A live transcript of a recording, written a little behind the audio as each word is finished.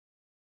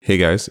Hey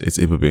guys, it's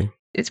Ibube.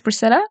 It's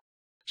Priscilla.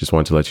 Just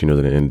wanted to let you know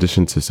that in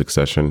addition to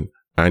Succession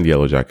and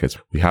Yellow Jackets,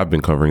 we have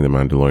been covering The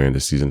Mandalorian.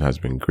 This season has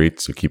been great,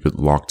 so keep it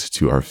locked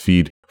to our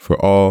feed for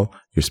all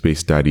your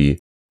Space Daddy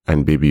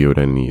and Baby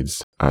Yoda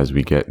needs as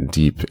we get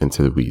deep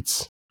into the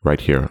weeds right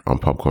here on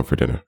Popcorn for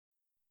Dinner.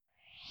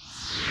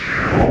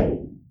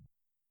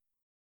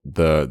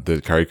 The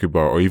karaoke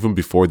bar, or even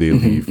before they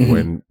leave,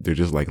 when they're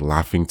just like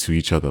laughing to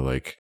each other,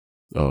 like,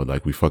 oh,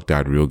 like we fucked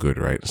dad real good,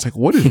 right? It's like,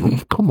 what is wrong?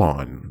 Come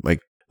on,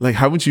 like,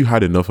 haven't you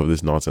had enough of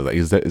this nonsense? Like,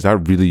 is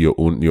that really your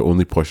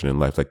only portion in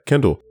life? Like,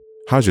 Kendall,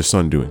 how's your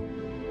son doing?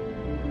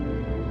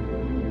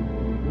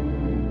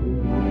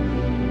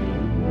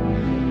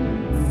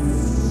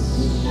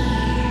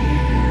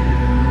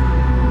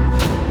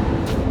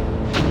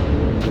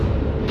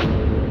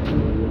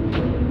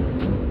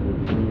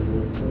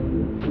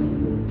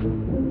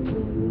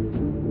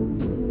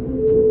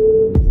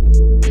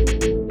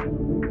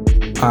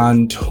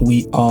 And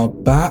we are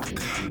back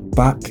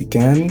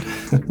again.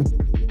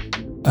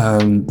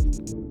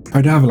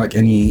 I don't have like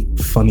any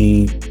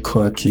funny,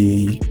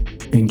 quirky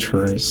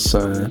intros, so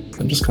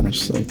I'm just kind of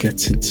sort of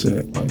get into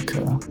it.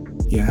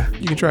 Yeah.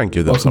 You can try and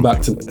give them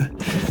Welcome something.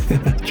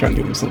 back to try and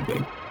give them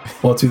something.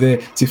 Well, to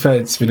be fair,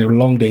 it's been a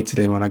long day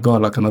today, man. I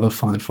got like another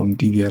fine from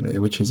DVLA,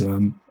 which is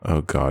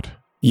Oh God.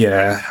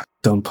 Yeah,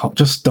 don't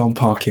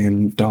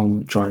parking,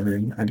 don't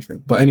driving,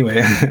 anything. But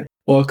anyway,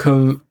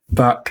 welcome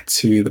back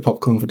to the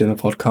Popcorn for Dinner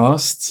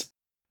podcast.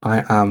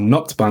 I am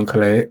not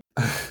Bankole.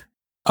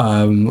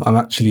 I'm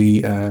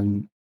actually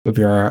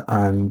Babira,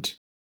 and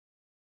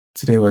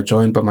today we're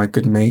joined by my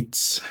good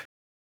mates,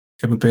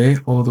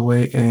 Ibube, all the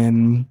way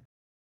in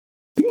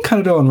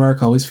Canada or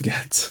America. I always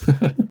forget.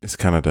 It's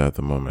Canada at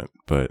the moment,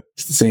 but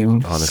it's the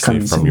same.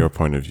 Honestly, from your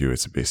point of view,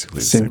 it's basically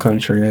the same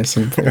country, yeah,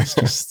 same place,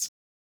 just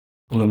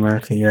all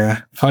America,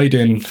 yeah. How you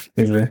doing,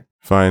 Ibube?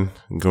 Fine.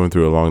 I'm going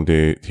through a long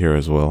day here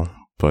as well,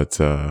 but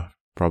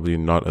probably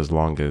not as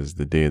long as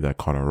the day that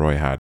Conor Roy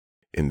had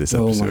in this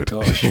episode. Oh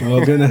my gosh,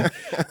 we're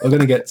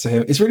gonna get to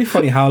him. It's really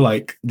funny how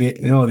like the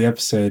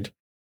episode.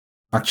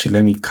 Actually,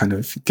 let me kind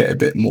of get a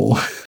bit more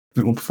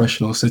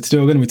professional. So today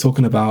we're going to be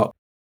talking about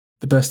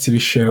the best TV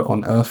show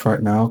on Earth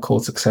right now,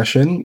 called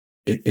Succession.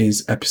 It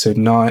is episode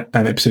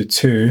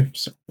 2,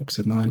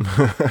 season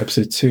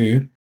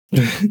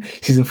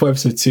 4,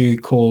 episode 2,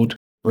 called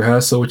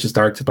Rehearsal, which is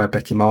directed by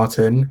Becky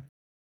Martin,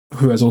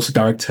 who has also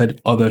directed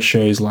other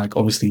shows like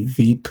obviously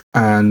Veep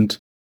and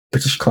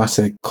British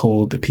classic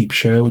called The Peep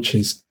Show, which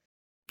is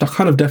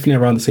kind of definitely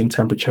around the same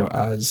temperature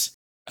as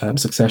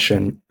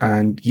Succession.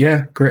 And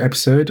yeah, great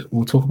episode.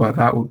 We'll talk about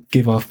that. We'll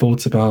give our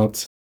thoughts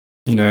about,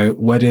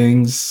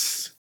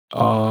 weddings,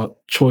 our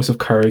choice of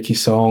karaoke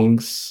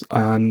songs,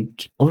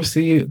 and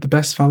obviously the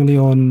best family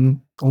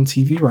on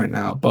TV right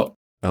now. But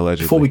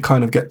allegedly, before we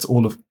kind of get to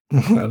all of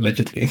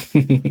allegedly,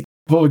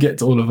 before we get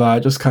to all of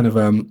that, just kind of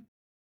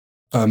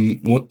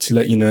want to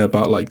let you know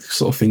about like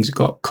sort of things you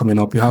got coming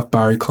up. You have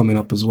Barry coming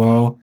up as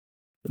well.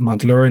 The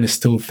Mandalorian is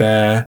still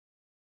there.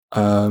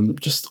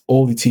 Just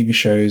all the TV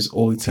shows,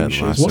 Ted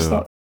shows. Lasso. What's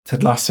that?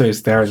 Ted Lasso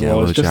is there as well.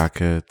 Yellow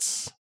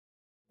Jackets.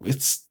 We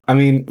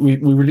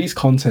release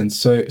content,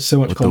 so much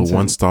with content. The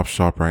one-stop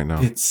shop right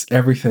now. It's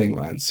everything,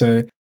 man.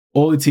 So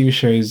all the TV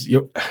shows,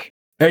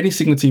 any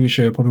single TV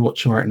show you're probably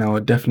watching right now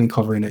are definitely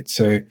covering it.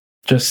 So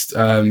just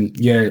don't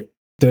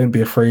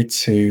be afraid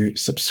to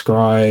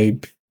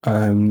subscribe.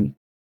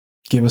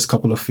 Give us a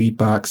couple of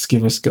feedbacks.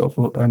 Give us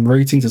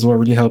ratings as well. It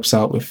really helps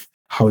out with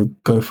how we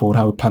go forward,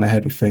 how we plan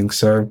ahead with things.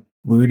 So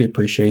we really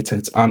appreciate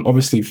it. And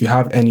obviously, if you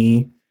have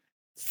any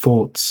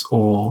thoughts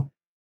or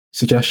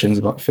suggestions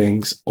about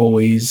things,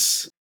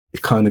 always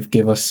kind of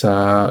give us,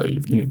 slide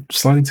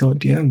into our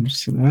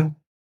DMs,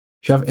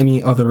 If you have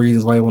any other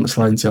reasons why you want to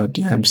slide into our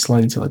DMs,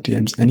 slide into our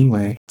DMs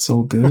anyway. It's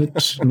all good.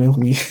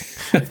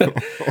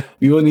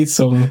 We all need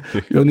some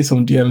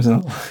DMs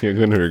now. You're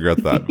going to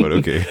regret that, but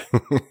okay.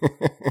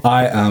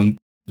 I am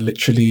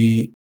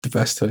literally the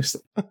best host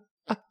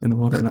in the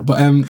world right now.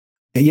 But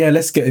yeah,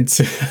 let's get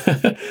into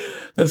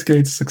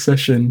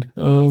Succession.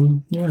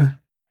 Yeah.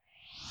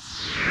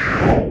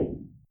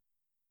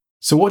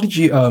 So what did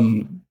you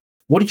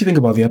think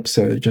about the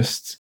episode?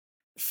 Just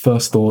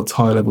first thoughts,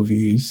 high level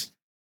views.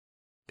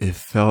 It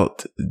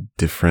felt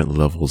different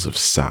levels of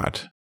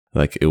sad.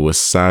 Like it was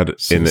sad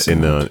in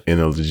a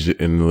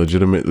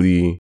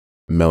legitimately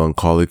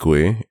melancholic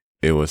way.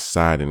 It was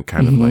sad in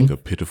kind of like a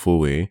pitiful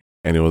way,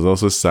 and it was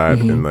also sad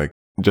in like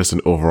just an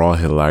overall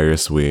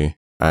hilarious way.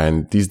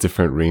 And these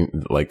different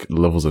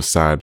levels of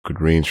sad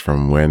could range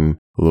from when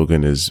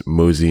Logan is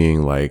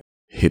moseying like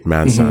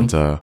Hitman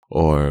Santa,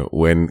 or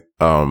when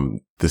the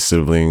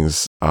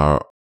siblings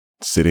are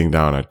sitting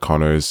down at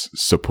Connor's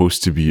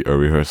supposed to be a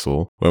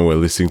rehearsal, when we're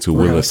listening to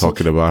Willa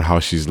talking about how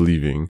she's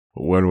leaving,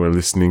 when we're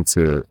listening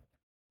to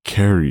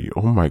Carrie,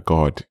 oh my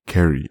God,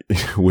 Carrie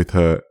with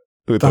her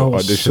that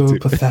was audition. So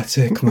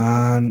pathetic,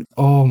 man.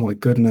 Oh my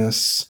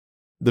goodness.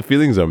 The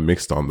feelings are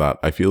mixed on that.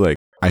 I feel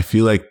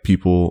like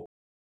people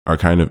are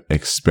kind of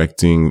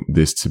expecting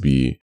this to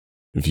be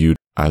viewed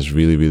as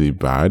really, really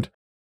bad.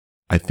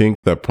 I think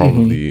that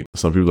probably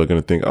some people are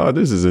going to think, oh,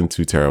 this isn't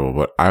too terrible.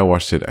 But I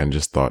watched it and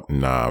just thought,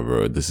 nah,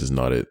 bro, this is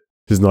not it.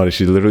 This is not it.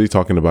 She's literally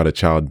talking about a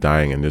child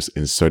dying and just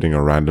inserting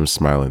a random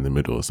smile in the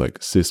middle. It's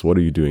like, sis, what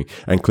are you doing?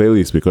 And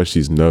clearly it's because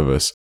she's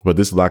nervous. But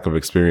this lack of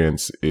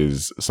experience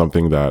is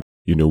something that,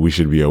 you know, we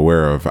should be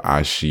aware of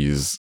as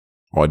she's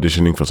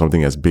auditioning for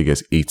something as big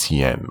as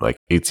ATN. Like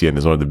ATN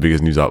is one of the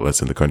biggest news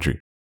outlets in the country.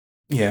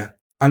 Yeah.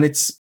 And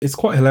it's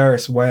quite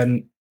hilarious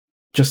when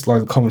just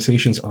like the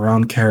conversations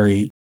around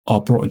Carrie are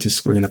brought into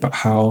screen about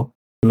how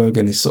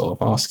Logan is sort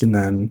of asking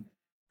them,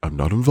 I'm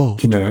not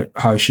involved. You know,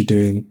 how is she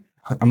doing?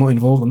 I'm not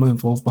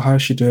involved, but how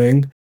is she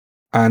doing?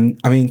 And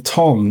I mean,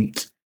 Tom,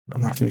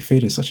 I'm not really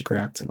feeling such a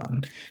great actor,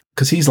 man.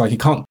 Because he's like,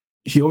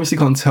 he obviously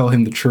can't tell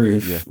him the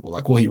truth, or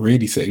like what he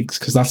really thinks,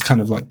 because that's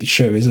kind of like the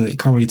show, isn't it? You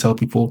can't really tell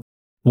people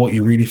what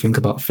you really think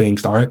about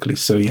things directly.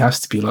 So he has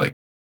to be like,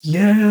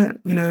 yeah,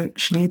 you know,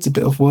 she needs a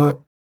bit of work.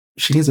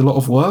 She needs a lot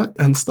of work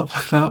and stuff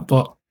like that.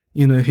 But,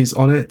 you know, he's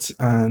on it.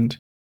 And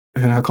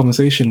our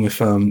conversation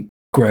with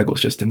Greg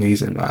was just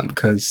amazing, man,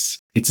 because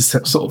it's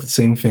sort of the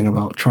same thing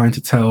about trying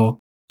to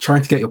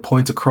get your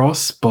point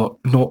across, but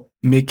not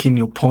making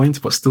your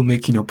point, but still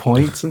making your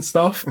points and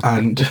stuff.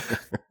 And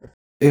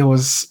it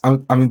was,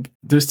 I mean,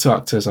 those two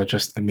actors are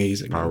just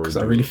amazing, because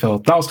I really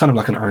felt that was kind of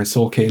like an Aaron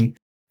Sorkin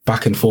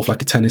back and forth,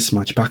 like a tennis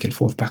match, back and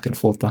forth.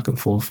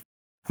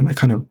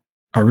 And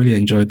I really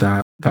enjoyed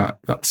that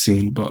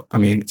scene. But I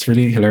mean, it's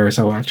really hilarious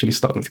how I actually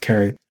started with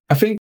Carrie. I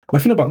think my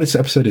thing about this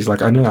episode is,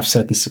 like, I know I've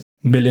said this a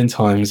million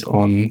times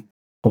on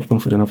Popcorn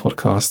for Dinner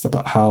podcast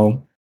about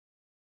how,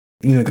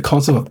 you know, the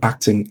concept of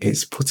acting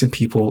is putting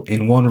people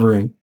in one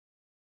room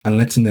and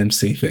letting them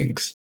say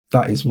things.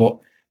 That is what,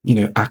 you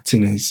know,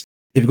 acting is.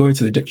 If you go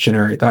into the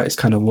dictionary, that is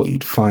kind of what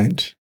you'd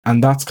find.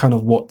 And that's kind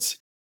of what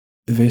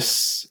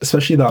this,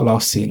 especially that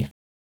last scene,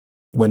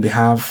 when they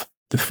have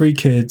the 3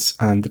 kids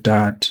and the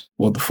dad,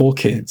 well, the 4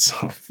 kids.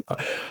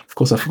 Of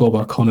course, I forgot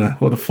about Connor.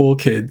 Well, the 4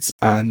 kids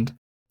and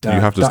dad.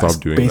 You have to stop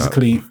doing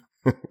basically,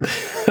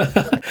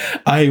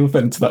 that. I even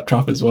fell into that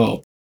trap as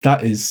well.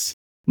 That is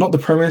not the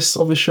premise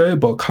of the show,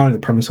 but kind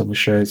of the premise of the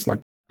show. It's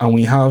like, and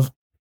we have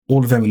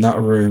all of them in that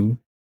room.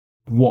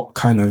 What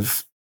kind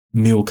of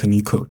meal can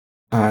you cook?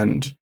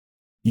 And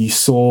you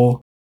saw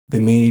they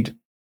made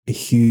a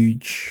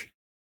huge,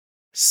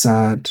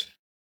 sad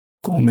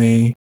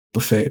gourmet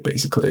buffet,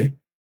 basically,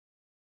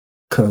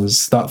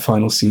 because that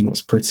final scene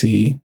was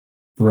pretty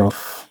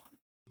rough,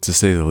 to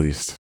say the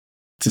least.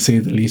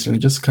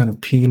 And just kind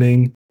of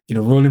peeling, you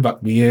know, rolling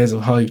back the years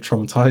of how you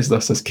traumatized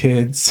us as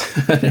kids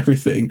and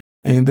everything.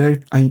 And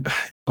I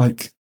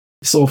like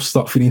sort of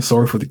start feeling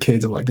sorry for the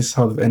kids and like, this is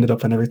how they've ended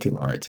up and everything,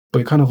 right? But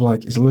you're kind of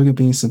like, is Logan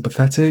being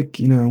sympathetic?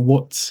 You know,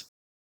 what?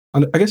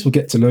 And I guess we'll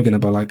get to Logan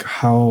about like,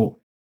 how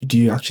do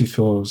you actually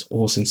feel it was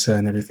all sincere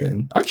and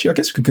everything? Actually, I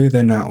guess we could go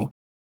there now.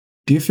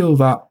 Do you feel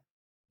that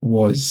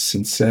was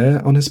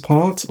sincere on his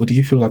part, or do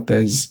you feel like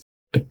there's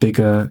a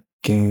bigger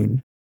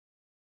game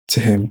to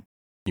him?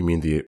 You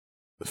mean the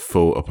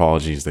full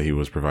apologies that he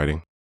was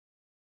providing?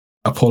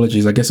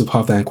 Apologies, I guess we'll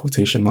have that in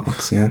quotation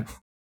marks, yeah.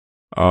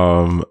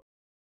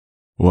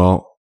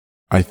 Well,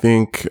 I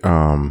think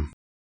in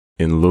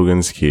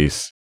Logan's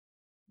case,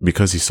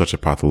 because he's such a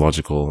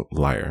pathological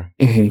liar,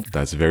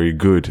 that's very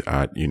good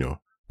at, you know,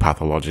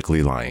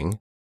 pathologically lying.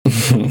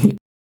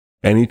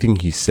 Anything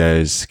he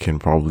says can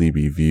probably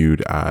be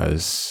viewed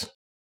as,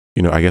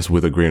 you know, I guess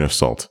with a grain of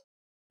salt.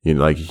 You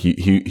know, like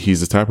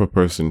he's the type of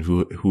person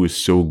who is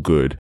so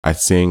good at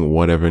saying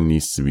whatever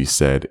needs to be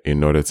said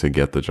in order to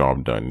get the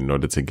job done, in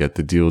order to get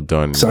the deal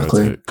done,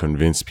 exactly, in order to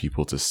convince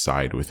people to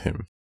side with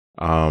him.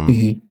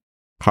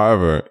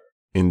 However,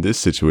 in this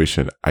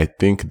situation, I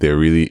think there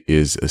really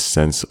is a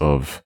sense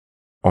of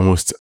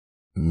almost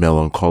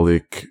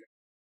melancholic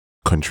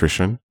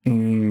contrition.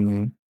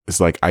 It's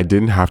like, I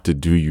didn't have to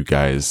do you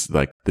guys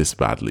like this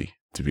badly,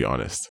 to be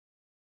honest.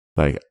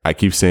 Like, I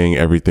keep saying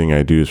everything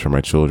I do is for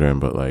my children,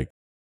 but like,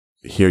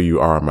 here you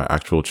are, my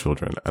actual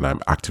children, and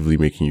I'm actively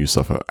making you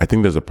suffer. I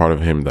think there's a part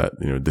of him that,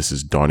 you know, this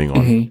is dawning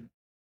on.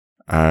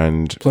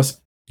 And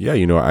plus, yeah,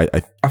 you know, I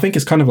think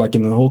it's kind of like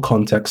in the whole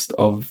context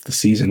of the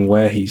season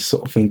where he's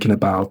sort of thinking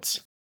about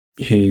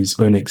his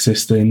own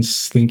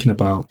existence, thinking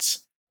about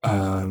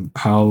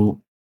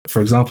how,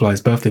 for example, at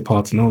his birthday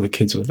party and all the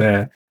kids were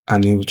there,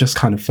 and he just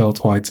kind of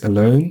felt quite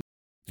alone.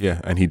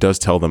 Yeah, and he does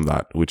tell them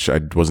that, which I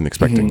wasn't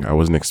expecting. I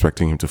wasn't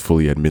expecting him to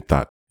fully admit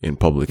that in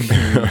public,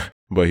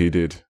 but he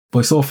did. But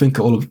you sort of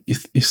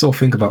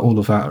think about all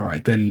of that,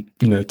 right? Then,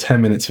 you know,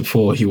 10 minutes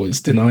before, he was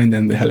denying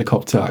them the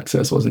helicopter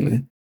access, wasn't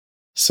he?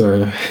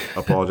 So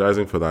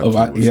apologizing for that.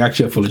 He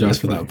actually apologized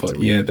for that, but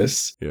yeah,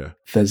 there's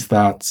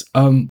that.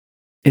 I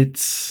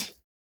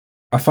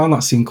found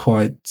that scene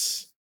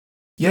quite,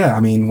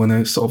 I mean, when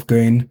they're sort of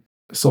going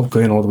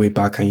all the way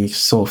back, and you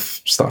sort of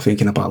start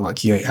thinking about like,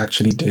 he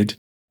actually did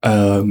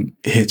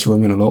hit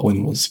Roman a lot when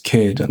he was a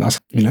kid, and that's,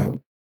 you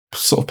know,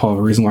 sort of part of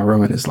the reason why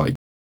Roman is like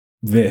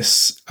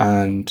this,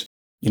 and,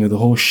 you know, the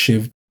whole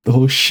Shiv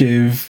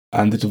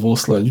and the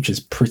divorce law, which is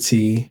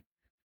pretty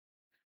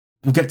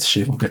we'll get to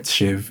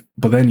Shiv.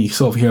 But then you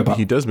sort of hear about...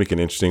 He does make an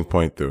interesting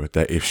point, though,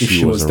 that if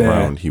she was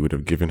around, he would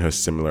have given her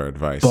similar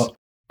advice. But,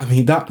 I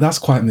mean, that's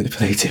quite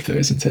manipulative, though,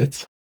 isn't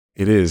it?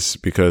 It is,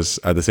 because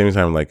at the same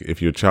time, like,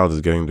 if your child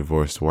is getting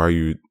divorced, why are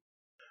you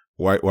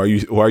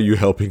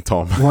helping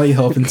Tom? Why are you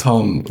helping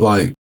Tom?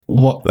 Like,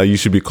 what? Like, you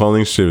should be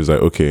calling Shiv. It's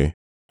like, okay,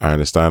 I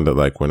understand that,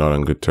 like, we're not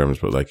on good terms,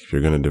 but, like, if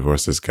you're going to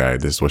divorce this guy,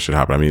 this is what should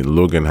happen. I mean,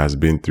 Logan has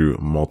been through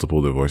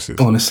multiple divorces.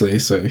 Honestly,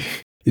 so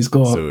he's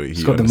got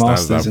the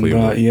masters in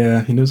that.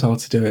 Yeah, he knows how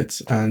to do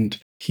it. And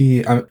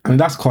I mean,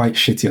 that's quite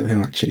shitty of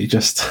him, actually.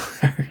 Just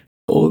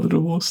all the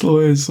divorce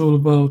lawyers all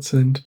about.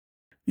 And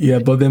yeah,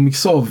 but then we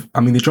sort of,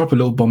 I mean, they drop a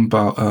little bomb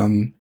about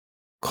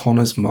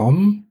Connor's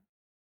mom.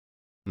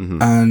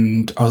 Mm-hmm.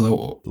 And I was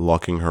like,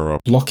 locking her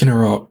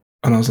up.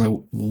 And I was like,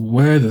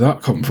 where did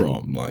that come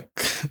from?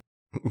 Like,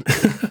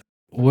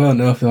 where on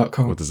earth did that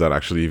come from? What does that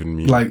actually even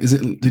mean? Like,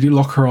 did you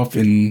lock her up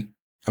in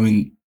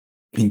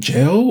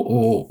jail,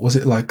 or was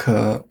it like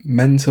a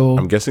mental...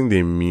 I'm guessing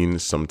they mean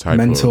some type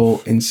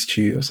mental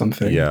institute or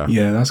something. Yeah.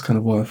 Yeah, that's kind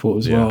of what I thought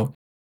as well.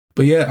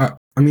 But yeah,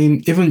 I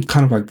mean, even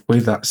kind of like the way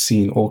that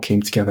scene all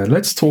came together,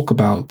 let's talk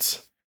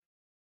about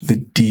the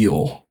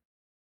deal.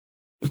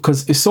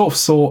 Because it's sort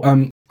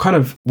of kind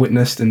of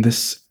witnessed in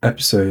this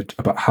episode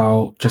about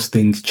how just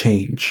things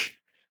change.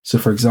 So,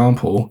 for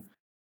example,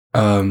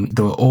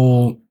 they were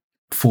all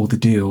for the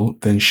deal.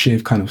 Then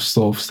Shiv kind of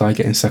sort of started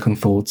getting second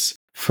thoughts,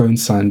 phoned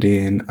Sandy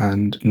in,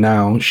 and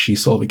now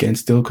she's sort of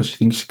against the deal because she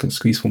thinks she can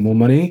squeeze for more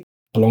money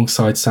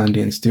alongside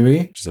Sandy and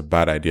Stewie. Which is a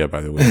bad idea,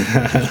 by the way.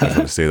 I'm going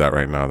to say that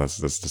right now.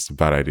 That's just a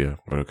bad idea,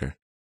 but okay.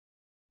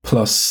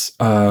 Plus,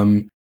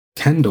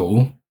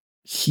 Kendall,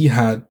 he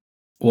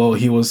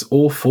was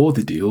all for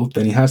the deal.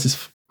 Then he has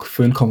this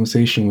phone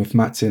conversation with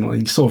Matsson,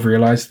 and you sort of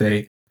realize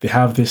they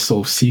have this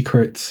sort of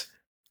secret,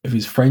 if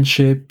it's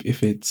friendship,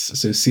 if it's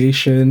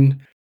association,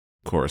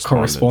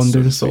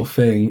 correspondence sort of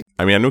thing.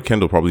 I mean, I know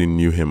Kendall probably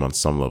knew him on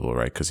some level,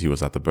 right? Because he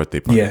was at the birthday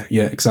party.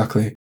 Yeah,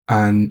 exactly.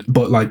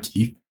 But like,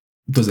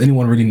 does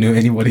anyone really know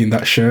anybody in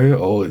that show,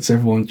 or is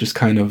everyone just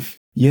kind of,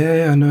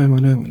 I know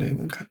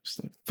him, kind of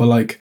stuff. But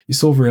like, you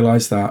sort of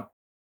realize that,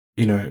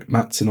 you know,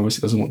 Matsson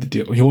obviously doesn't want the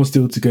deal. He wants the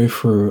deal to go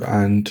through,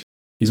 and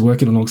he's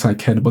working alongside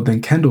Kendall. But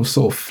then Kendall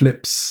sort of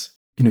flips,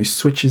 you know,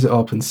 switches it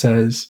up and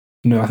says,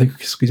 I think we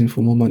can squeeze him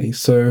for more money.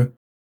 So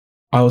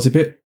I was a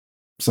bit,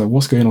 so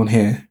what's going on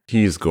here?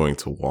 He's going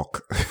to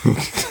walk.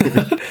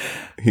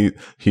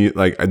 he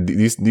like,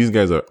 these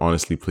guys are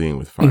honestly playing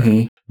with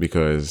fire,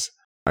 because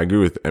I agree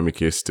with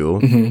Emeke still,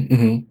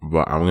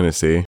 but I'm going to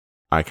say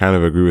I kind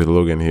of agree with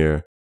Logan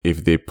here.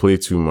 If they play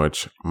too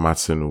much,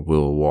 Matsson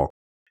will walk.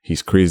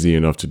 He's crazy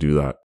enough to do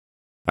that.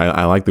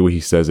 I like the way he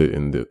says it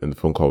in the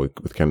phone call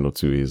with Kendall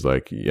too. He's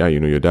like, yeah,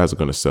 your dad's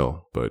going to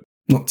sell, but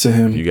not to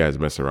him. If you guys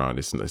mess around,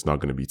 it's not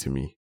going to be to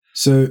me.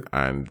 So,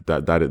 and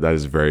that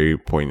is very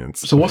poignant.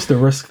 So what's the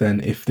risk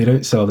then if they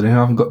don't sell? They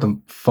haven't got the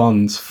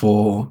funds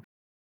for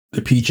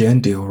the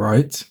PGN deal,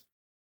 right?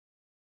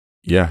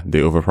 Yeah, they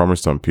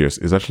overpromised on Pierce.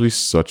 It's actually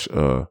such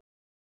a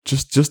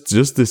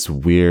just this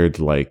weird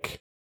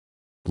like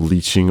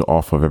leeching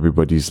off of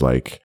everybody's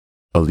like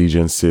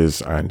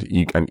allegiances and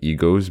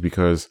egos,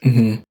 because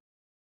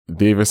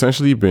they've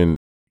essentially been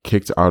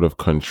kicked out of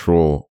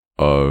control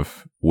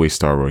of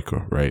Waystar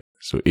Royco, right?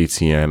 So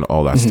ATN,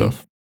 all that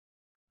stuff.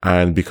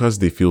 And because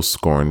they feel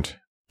scorned,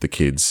 the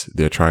kids,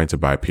 they're trying to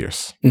buy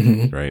Pierce,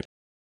 right?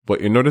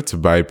 But in order to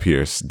buy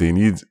Pierce, they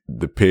need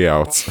the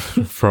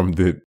payouts from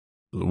the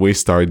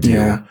Waystar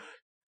deal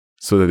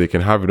so that they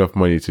can have enough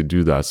money to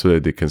do that, so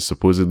that they can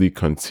supposedly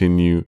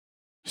continue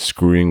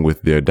screwing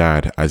with their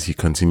dad as he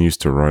continues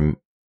to run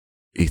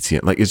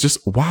ATN. Like, it's just,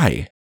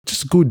 why?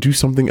 Just go do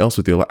something else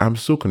with your life. I'm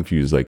so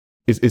confused. Like,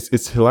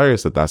 it's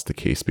hilarious that that's the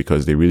case,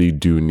 because they really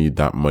do need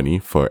that money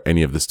for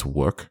any of this to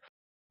work.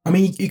 I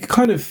mean, you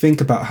kind of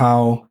think about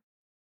how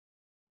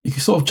you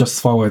can sort of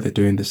justify why they're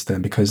doing this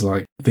then, because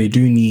like they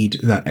do need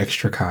that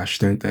extra cash,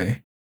 don't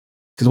they?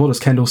 Because what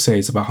does Kendall say?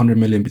 It's about 100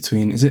 million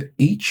between, is it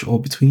each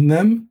or between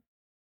them?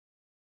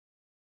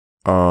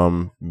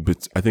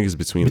 But I think it's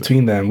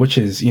between them, which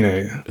is,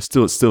 it's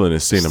still an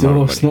insane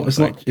amount of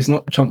money. It's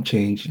not chump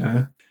change,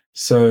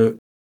 So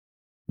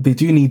they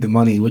do need the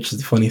money, which is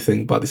the funny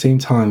thing. But at the same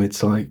time,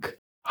 it's like,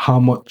 how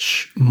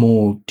much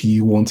more do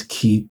you want to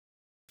keep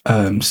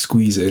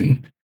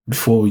squeezing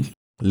before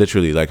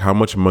literally, like, how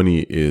much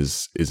money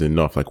is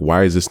enough? Like,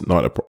 why is this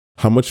not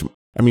how much?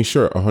 I mean,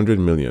 sure, 100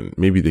 million,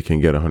 maybe they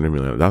can get 100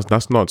 million.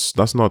 That's not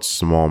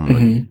small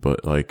money,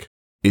 but like,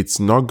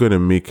 it's not gonna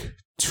make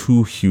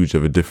too huge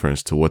of a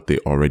difference to what they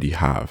already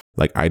have.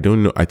 Like, I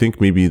don't know, I think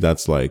maybe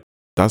that's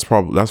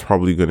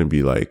probably gonna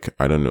be like,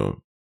 I don't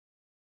know,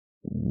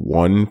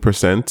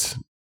 1%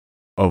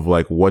 of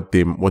like what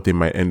they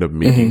might end up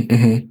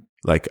making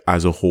like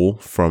as a whole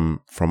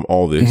from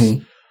all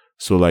this.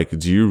 So like,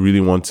 do you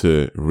really want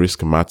to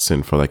risk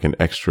Matsson for like an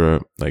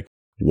extra like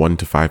 1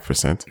 to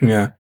 5%?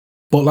 Yeah.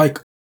 But like,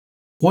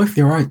 what if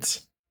you're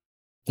right?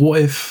 What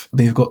if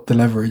they've got the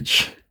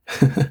leverage?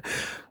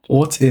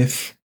 What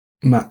if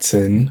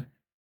Matsson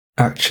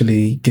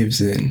actually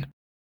gives in?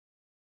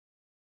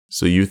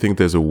 So you think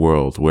there's a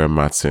world where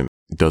Matsson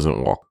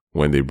doesn't walk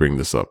when they bring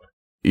this up,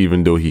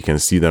 even though he can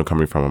see them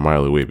coming from a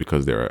mile away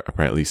because there are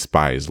apparently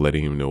spies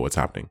letting him know what's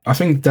happening? I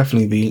think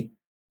definitely the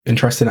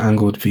interesting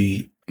angle would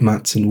be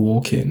Matsson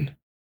walking,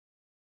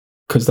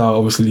 because that'll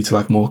obviously lead to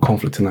like more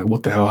conflict and like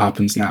what the hell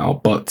happens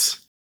now. But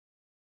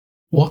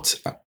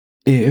what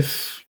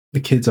if the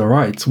kids are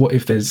right? What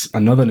if there's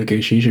another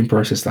negotiation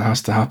process that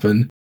has to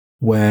happen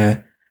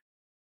where,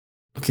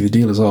 okay, the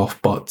deal is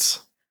off, but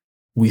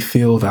we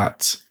feel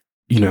that,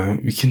 you know,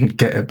 we can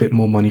get a bit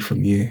more money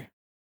from you?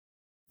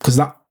 Because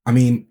that, I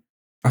mean,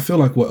 I feel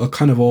like we're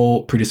kind of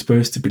all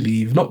predisposed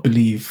to not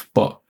believe,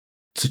 but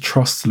to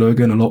trust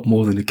Logan a lot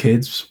more than the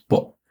kids.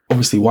 But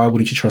obviously, why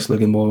wouldn't you trust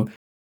Logan more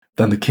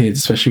than the kids,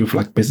 especially with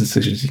like business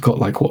decisions? He's got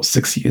like, what,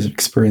 6 years of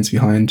experience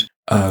behind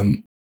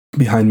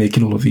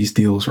making all of these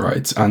deals,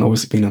 right? And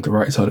obviously being on the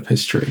right side of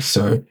history.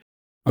 So,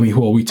 I mean,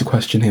 who are we to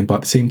question him? But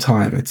at the same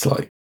time, it's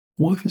like,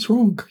 what if it's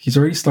wrong? He's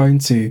already starting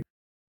to,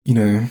 you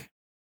know,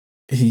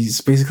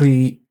 he's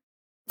basically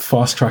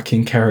fast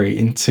tracking Kerry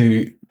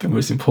into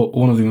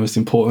one of the most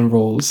important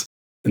roles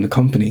in the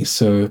company.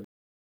 So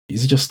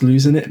is he just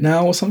losing it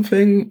now or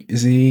something?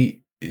 Is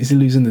he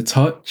losing the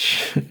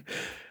touch?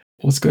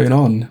 What's going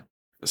on?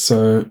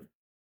 So,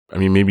 I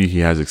mean, maybe he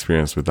has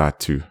experience with that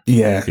too.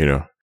 Yeah. You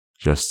know,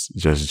 just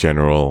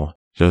general,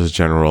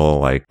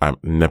 like, I'm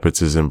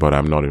nepotism, but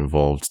I'm not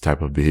involved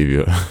type of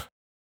behavior.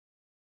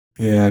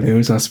 Yeah, there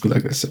always has to be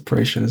like a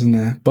separation, isn't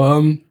there?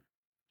 But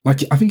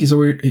like, I think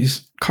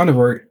he's kind of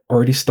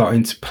already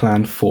starting to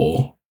plan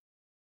for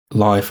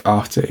life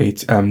after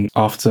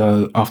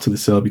the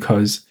sale,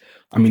 because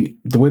I mean,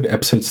 the way the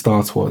episode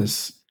starts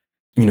was,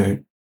 you know,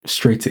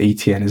 straight to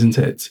ATN, isn't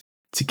it?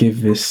 To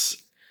give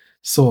this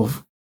sort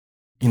of,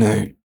 you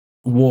know,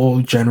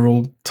 war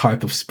general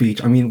type of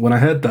speech. I mean, when I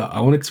heard that, I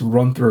wanted to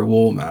run through a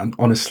wall, man.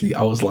 Honestly,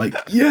 I was like,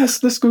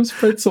 yes, let's go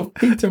spread some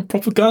hate and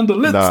propaganda.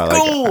 Let's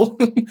go.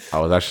 Like,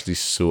 I was actually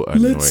so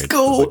annoyed. Let's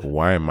go. Like,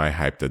 why am I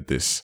hyped at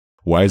this?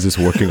 Why is this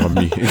working on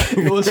me?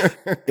 It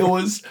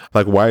was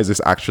like, why is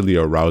this actually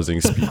a rousing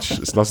speech?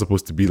 It's not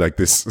supposed to be like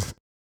this.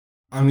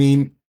 I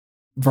mean,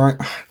 right,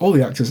 all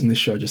the actors in this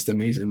show are just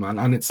amazing, man.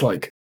 And it's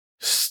like,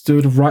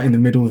 stood right in the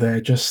middle there,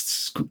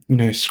 just, you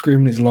know,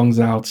 screaming his lungs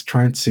out,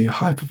 trying to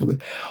hype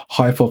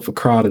up the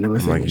crowd and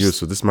everything. I'm like, yo,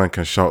 so this man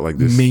can shout like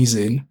this.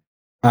 Amazing.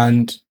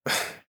 And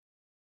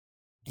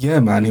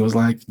yeah, man, he was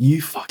like,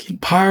 you fucking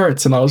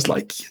pirates. And I was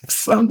like,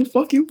 yes, I'm the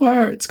fucking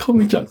pirates. Call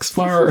me Jack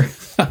Sparrow.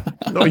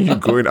 No, you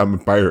going, I'm a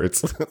pirate.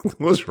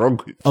 What's wrong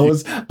with you?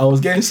 I was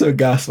getting so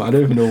gassed, man. I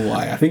don't even know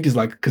why. I think it's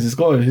like, because he's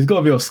got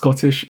to be of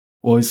Scottish.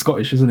 Well, he's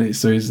Scottish, isn't he?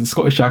 So he's the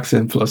Scottish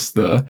accent plus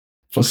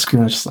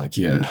screen. I was just like,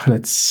 yeah,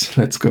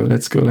 let's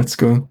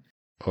go.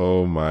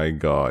 Oh my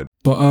God.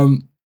 But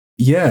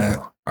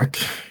yeah,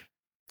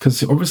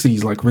 because obviously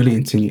he's like really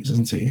into news,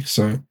 isn't he?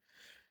 So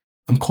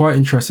I'm quite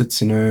interested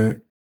to know,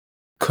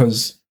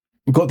 because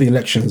we've got the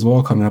election as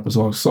well coming up as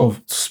well. Sort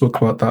of spoke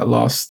about that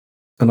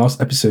the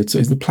last episode. So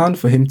is the plan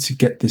for him to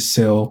get this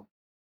sale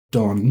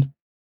done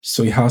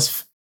so he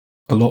has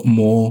a lot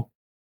more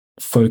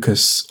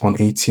focus on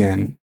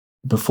ATN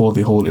before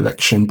the whole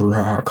election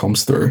brouhaha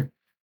comes through?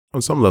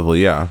 On some level,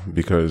 yeah,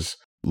 because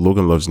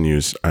Logan loves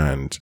news,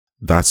 and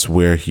that's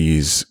where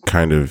he's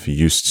kind of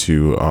used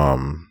to,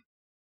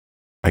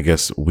 I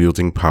guess,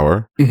 wielding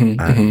power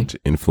and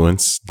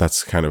influence.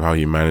 That's kind of how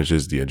he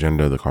manages the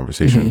agenda, the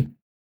conversation.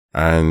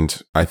 And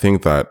I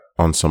think that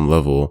on some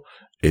level,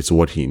 it's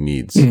what he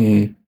needs.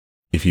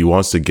 If he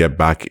wants to get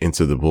back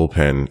into the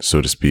bullpen,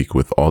 so to speak,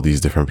 with all these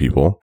different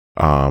people,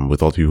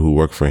 with all the people who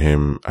work for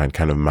him and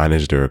kind of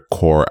manage their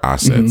core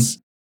assets,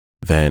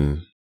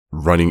 then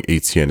running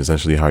ATN is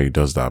essentially how he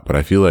does that. But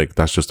I feel like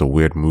that's just a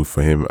weird move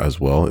for him as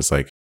well. It's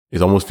like,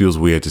 it almost feels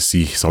weird to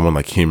see someone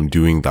like him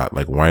doing that.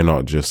 Like, why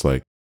not just,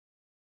 like,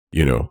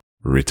 you know,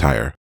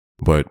 retire?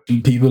 But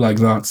people like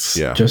that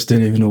just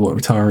didn't even know what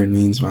retiring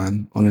means,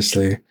 man.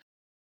 Honestly,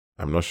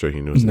 I'm not sure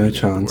he knows. No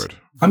chance. Word,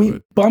 I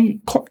mean, but I'm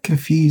quite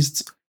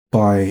confused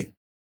by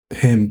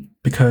him,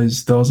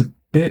 because there was a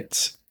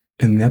bit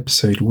in the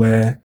episode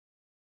where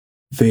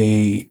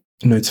they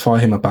notify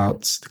him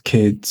about the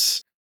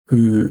kids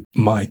who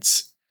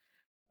might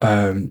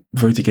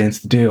vote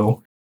against the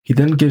deal. He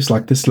then gives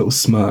like this little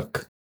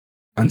smirk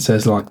and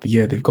says like,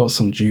 yeah, they've got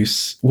some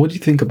juice. What do you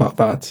think about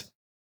that?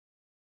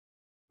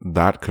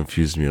 That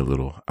confused me a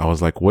little. I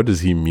was like, what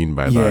does he mean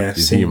by that?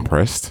 Is he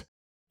impressed?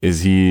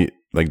 Is he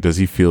like, does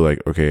he feel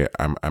like, okay,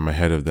 I'm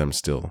ahead of them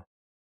still?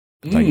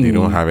 Like, they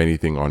don't have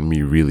anything on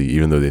me really,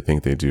 even though they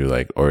think they do.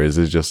 Like, or is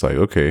it just like,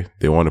 okay,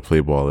 they want to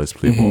play ball, let's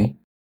play ball?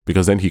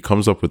 Because then he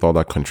comes up with all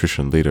that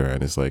contrition later,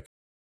 and it's like,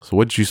 so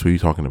what juice were you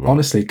talking about?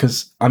 Honestly,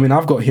 because I mean,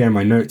 I've got here in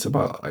my notes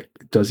about like,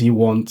 he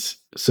wants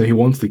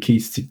the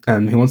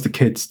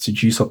kids to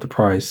juice up the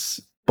price,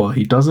 but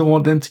he doesn't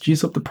want them to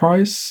juice up the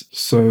price.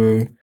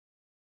 So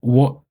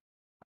what?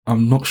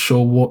 I'm not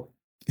sure what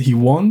he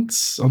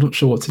wants. I'm not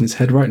sure what's in his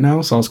head right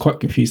now. So I was quite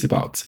confused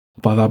about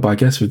that. But I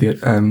guess with the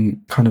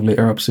kind of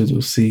later episodes,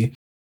 we'll see.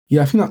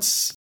 Yeah, I think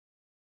that's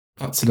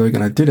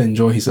Logan. I did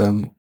enjoy his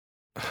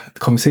the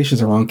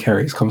conversations around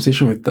Kerry's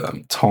conversation with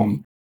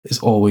Tom is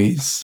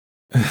always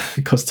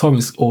because Tom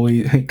is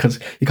always because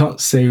he can't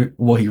say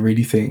what he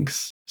really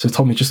thinks. So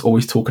Tom is just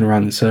always talking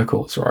around in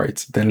circles,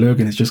 right? Then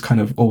Logan is just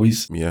kind of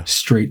always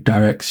straight,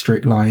 direct,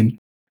 straight line,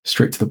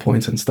 straight to the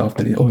point and stuff.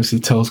 And he obviously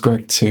tells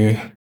Greg to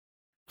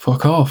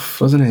fuck off,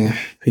 doesn't he?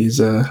 He's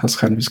that's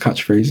kind of his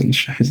catchphrase and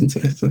shit, isn't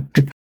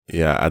it?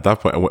 Yeah, at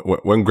that point,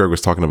 when Greg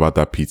was talking about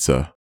that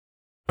pizza,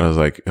 I was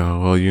like, oh,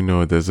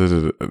 well, there's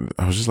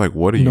I was just like,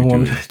 what are you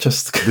doing?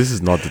 This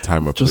is not the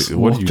time or place.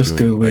 What are you just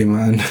doing? Go away,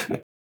 man.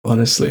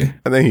 Honestly.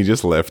 And then he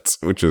just left,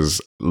 which is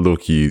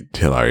low-key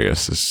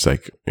hilarious. It's just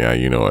like, yeah,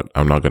 you know what?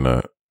 I'm not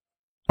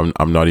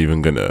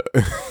even gonna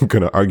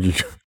argue.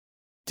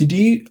 Did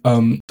you,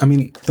 I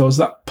mean, there was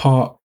that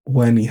part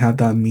when he had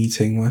that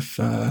meeting with,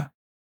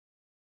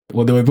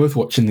 well, they were both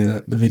watching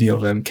the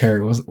video of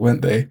Kerry,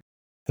 weren't they?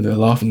 And they were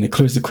laughing, they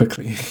closed it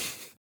quickly.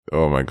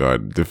 Oh my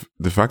God.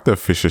 The fact that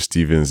Fisher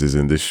Stevens is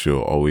in this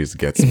show always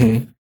gets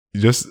me.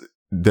 Just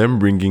them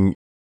bringing,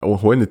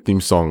 when the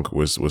theme song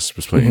was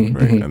playing,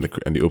 right? And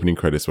the opening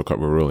credits were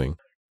rolling,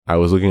 I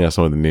was looking at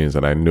some of the names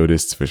and I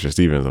noticed Fisher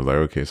Stevens. I was like,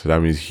 okay, so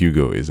that means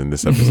Hugo is in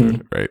this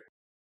episode, right?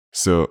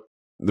 So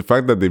the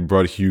fact that they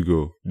brought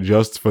Hugo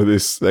just for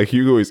this, like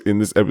Hugo is in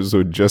this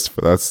episode just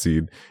for that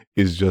scene,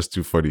 is just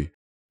too funny.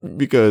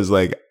 Because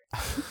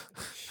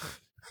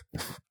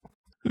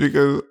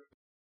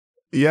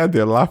yeah,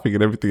 they're laughing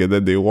and everything, and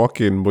then they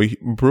walk in, but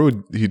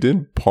he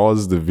didn't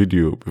pause the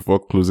video before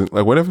closing.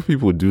 Like, whenever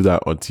people do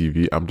that on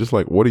TV, I'm just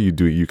like, what are you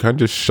doing? You can't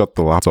just shut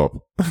the laptop.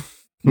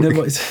 No,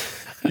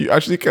 but you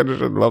actually can't shut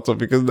the laptop,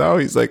 because now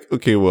he's like,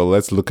 okay, well,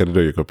 let's look at it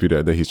on your computer,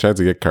 and then he's trying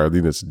to get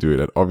Carolina to do it,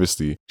 and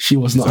obviously she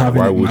was not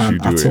having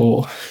it at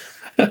all.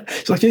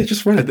 She's like, yeah,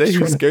 just run it. And then he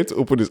was scared to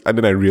open his, and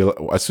then I realized,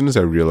 as soon as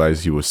I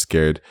realized he was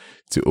scared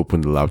to open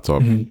the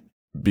laptop,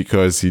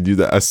 because he knew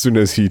that as soon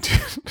as he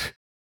did,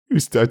 we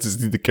started to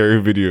see the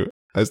Kerry video,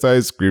 I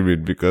started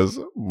screaming because,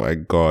 my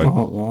God.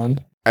 Oh,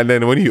 man. And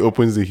then when he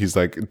opens it, he's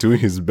like doing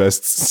his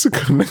best.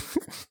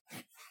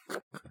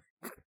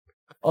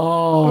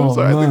 Oh,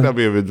 so I think that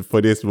may have been the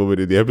funniest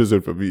moment in the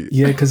episode for me.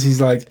 Yeah, because he's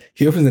like,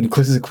 he opens it and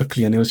closes it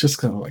quickly, and it was just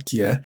kind of like,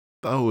 yeah.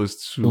 That was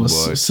too much.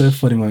 It was so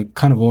funny, man.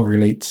 Kind of all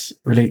relate to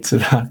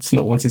that.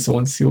 Not wanting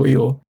someone to see what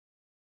you're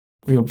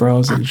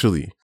browsing.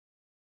 Actually,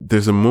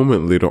 there's a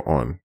moment later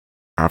on,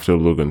 after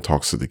Logan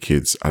talks to the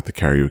kids at the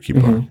karaoke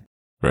bar,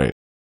 right?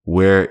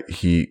 Where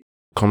he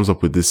comes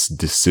up with this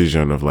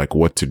decision of like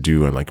what to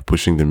do and like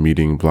pushing the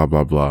meeting, blah,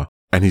 blah, blah.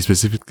 And he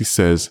specifically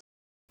says,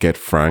 get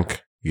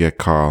Frank, get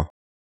Carl,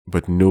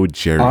 but no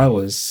Jerry.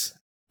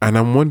 And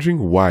I'm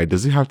wondering why.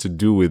 Does it have to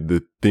do with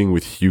the thing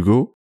with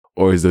Hugo?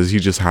 Or does he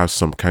just have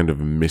some kind of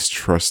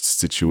mistrust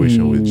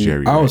situation with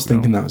Jerry? I was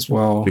thinking that as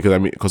well.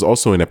 Because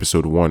also in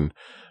episode 1,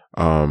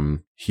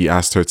 he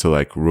asked her to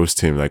like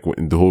roast him, like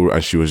the whole,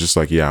 and she was just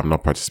like, yeah, I'm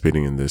not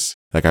participating in this.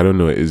 Like, I don't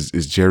know, is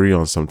Jerry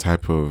on some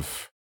type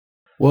of,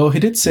 well, he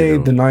did say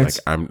the night, like,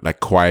 I'm like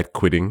quiet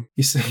quitting.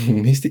 He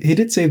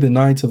did say the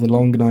night of the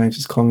long knives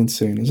is coming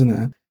soon, isn't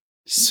it?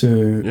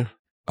 So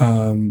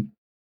yeah.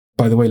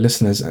 By the way,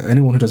 listeners,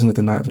 anyone who doesn't know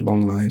the night of the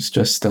long knives,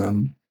 just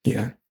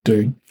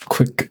do a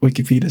quick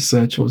Wikipedia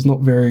search. It was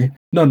not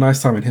a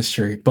nice time in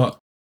history, but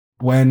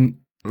when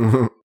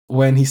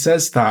he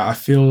says that, I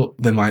feel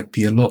there might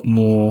be a lot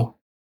more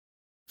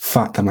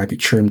fat that might be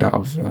trimmed out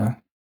of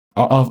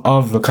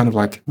the kind of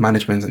like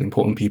management and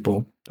important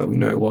people that we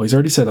know. Well, he's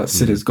already said that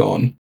Sid is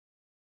gone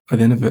at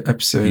the end of the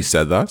episode. He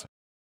said that?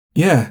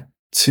 Yeah,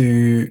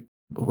 to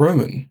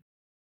Roman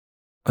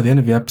at the end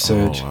of the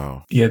episode. Oh,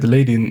 wow. Yeah, the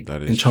lady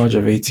in charge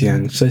of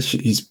ATN says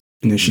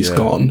she's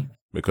gone.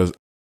 Because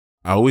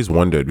I always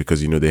wondered,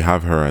 because, they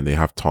have her and they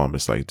have Tom.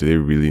 It's like, do they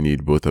really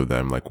need both of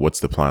them? Like, what's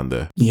the plan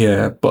there?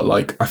 Yeah, but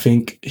like, I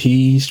think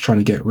he's trying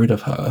to get rid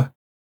of her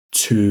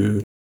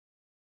to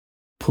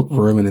put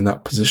Roman in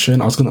that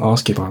position. I was going to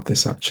ask you about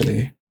this,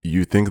 actually.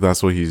 You think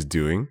that's what he's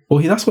doing?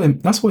 Well, that's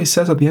what he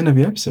says at the end of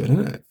the episode,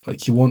 isn't it?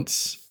 Like, he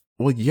wants...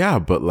 Well, yeah,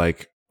 but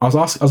like... I was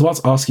about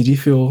to ask you, do you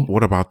feel...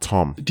 What about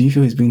Tom? Do you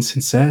feel he's being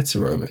sincere to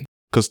Roman?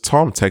 Because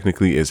Tom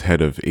technically is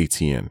head of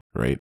ATN,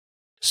 right?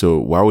 So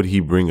why would he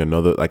bring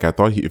another, like, I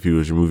thought if he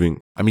was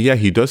removing, I mean, yeah,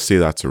 he does say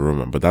that to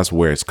Roman, but that's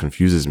where it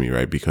confuses me,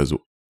 right? Because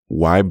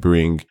why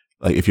bring,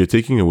 like, if you're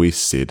taking away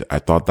Sid, I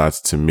thought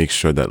that's to make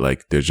sure that,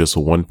 like, there's just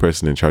one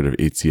person in charge of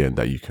ATN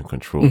that you can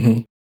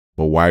control.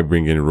 But why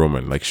bring in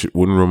Roman? Like,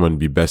 wouldn't Roman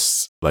be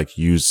best, like,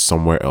 used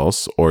somewhere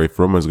else? Or if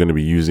Roman's going to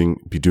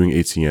be doing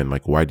ATN,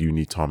 like, why do you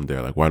need Tom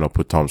there? Like, why not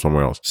put Tom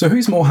somewhere else? So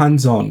who's more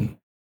hands-on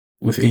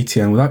with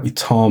ATN? Would that be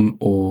Tom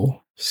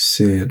or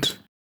Sid?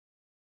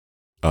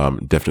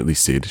 Definitely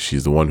Sid.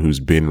 She's the one who's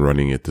been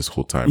running it this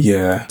whole time.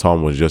 Yeah.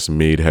 Tom was just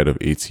made head of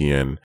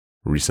ATN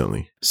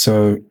recently.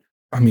 So,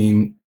 I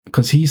mean,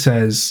 because he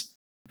says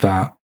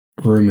that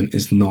Roman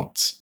is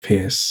not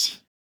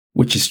Pierce,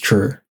 which is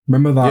true.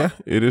 Remember that?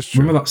 Yeah, it is true.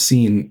 Remember that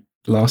scene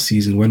last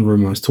season when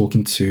Roman was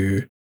talking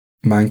to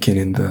Mankin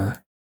in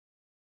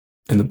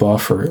the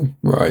bathroom,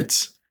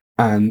 right?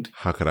 And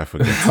how could I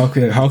forget? How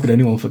could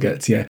anyone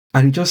forget? Yeah.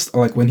 And he just,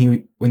 like, when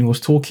he was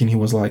talking, he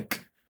was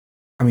like,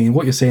 I mean,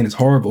 what you're saying is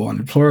horrible and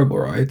deplorable,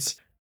 right?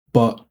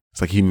 But it's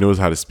like he knows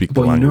how to speak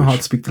the language. You know how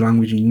to speak the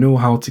language. You know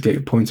how to get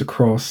your point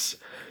across.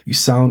 You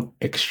sound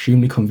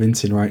extremely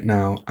convincing right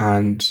now.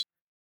 And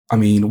I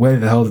mean, where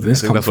the hell did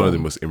this come from? I think that's one of the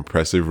most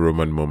impressive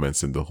Roman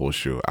moments in the whole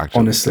show, actually.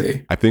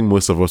 Honestly. I think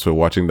most of us were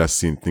watching that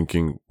scene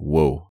thinking,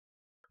 whoa,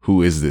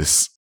 who is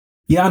this?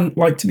 Yeah, and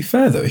like, to be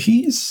fair though,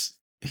 he's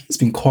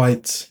been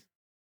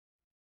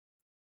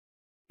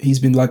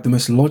like the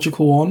most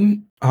logical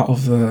one out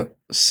of the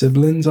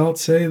siblings, I'd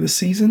say, this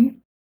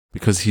season.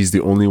 Because he's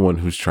the only one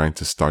who's trying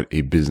to start a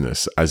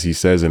business. As he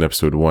says in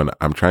episode 1,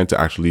 I'm trying to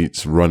actually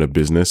run a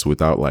business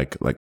without like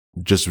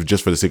just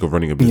for the sake of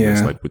running a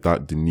business, like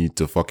without the need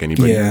to fuck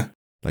anybody. Yeah.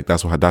 Like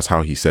that's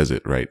how he says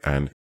it, right?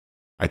 And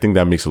I think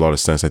that makes a lot of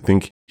sense. I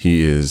think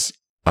he is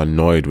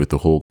annoyed with the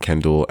whole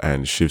Kendall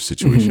and Shiv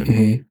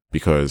situation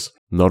because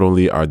not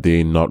only are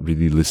they not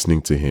really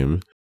listening to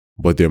him,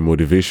 but their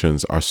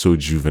motivations are so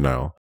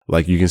juvenile.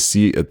 Like you can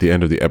see at the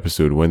end of the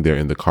episode when they're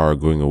in the car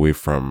going away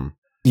from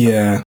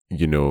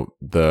you know,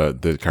 the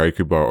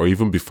karaoke bar, or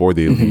even before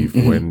they leave,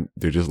 when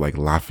they're just like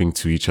laughing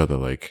to each other,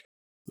 like,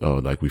 oh,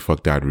 like we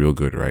fucked dad real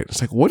good, right?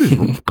 It's like, what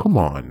is come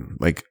on,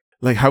 like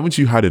haven't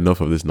you had enough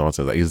of this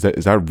nonsense? Like, is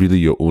that really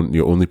your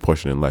only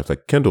portion in life?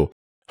 Like, Kendall,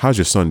 how's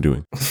your son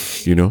doing?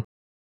 You know,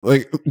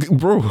 like,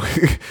 bro,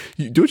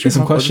 don't you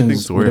some have questions other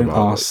things to worry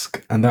about?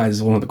 Ask, and that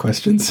is one of the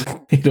questions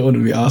you don't want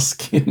to be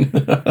asking.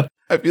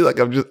 I feel like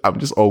I'm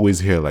just always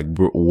here, like,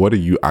 bro, what are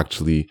you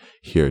actually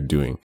here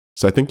doing?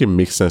 So I think it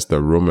makes sense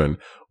that Roman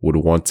would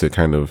want to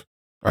kind of,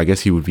 I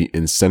guess he would be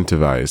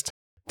incentivized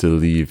to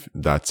leave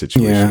that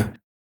situation. Yeah.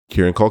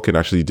 Kieran Culkin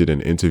actually did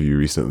an interview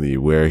recently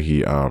where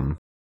he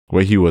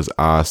was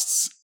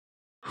asked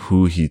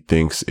who he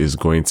thinks is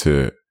going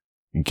to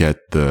get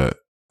the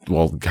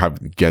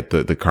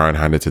crown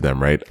handed to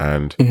them, right?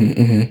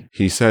 And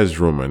he says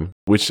Roman,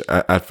 which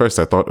at first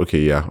I thought, okay,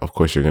 yeah, of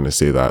course you're going to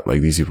say that.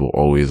 Like, these people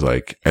always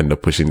like end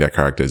up pushing their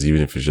characters,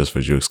 even if it's just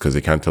for jokes, because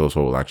they can't tell us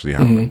what will actually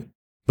happen.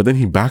 But then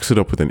he backs it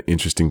up with an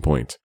interesting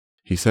point.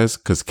 He says,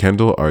 because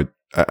Kendall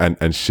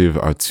and Shiv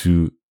are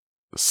too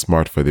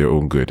smart for their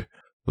own good.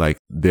 Like,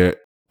 they're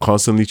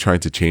constantly trying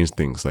to change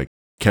things. Like,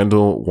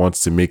 Kendall wants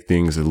to make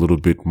things a little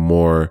bit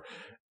more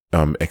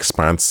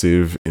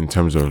expansive in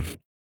terms of,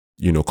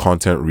 you know,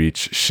 content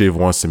reach. Shiv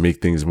wants to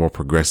make things more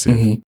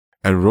progressive.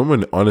 And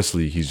Roman,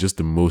 honestly, he's just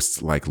the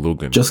most like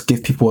Logan. Just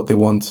give people what they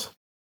want.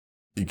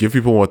 You give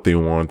people what they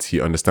want. He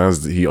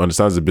understands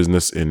the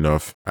business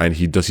enough, and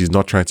he's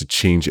not trying to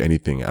change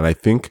anything. And I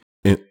think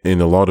in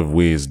a lot of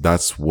ways,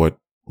 that's what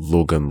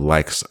Logan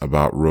likes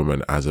about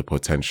Roman as a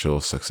potential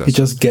successor. He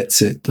just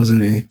gets it, doesn't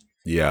he?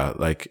 Yeah,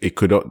 like it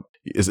could.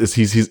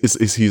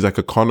 He's like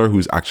a Connor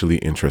who's actually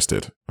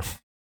interested.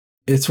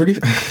 It's really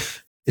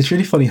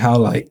funny how,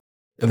 like,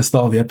 at the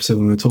start of the episode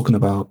when we were talking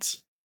about,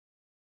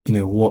 you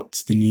know,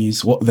 what their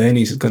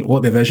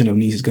version of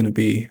news is going to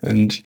be,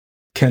 and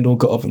Kendall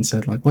got up and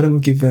said, like, why don't we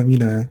give them, you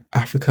know,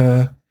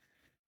 Africa?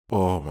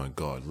 Oh my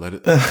God, let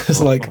it. It's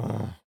like,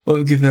 why don't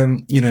we give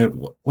them, you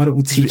know, why don't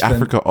we teach them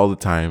Africa all the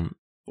time?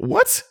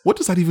 What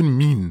does that even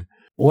mean?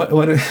 Why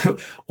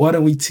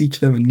don't we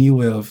teach them a new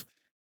way of,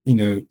 you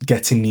know,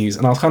 getting news?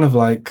 And I was kind of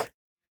like,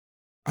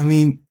 I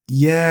mean,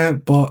 yeah,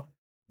 but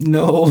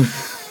no.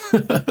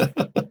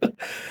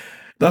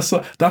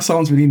 That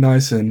sounds really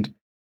nice and,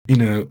 you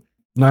know,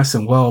 nice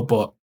and well,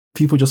 but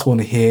people just want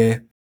to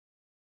hear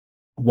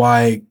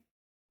why,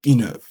 you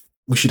know,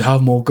 we should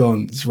have more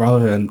guns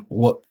rather than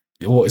what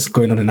is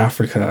going on in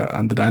Africa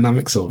and the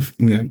dynamics of,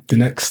 you know, the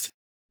next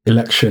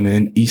election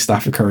in East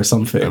Africa or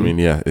something. I mean,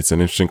 yeah, it's an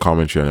interesting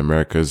commentary on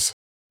America's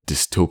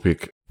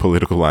dystopic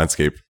political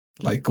landscape.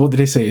 Like, what did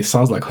they say? It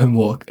sounds like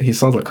homework. He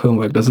sounds like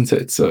homework, doesn't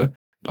it? So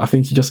I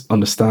think he just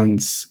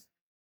understands,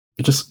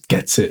 he just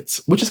gets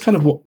it, which is kind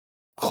of what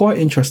quite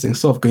interesting,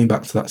 sort of going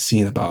back to that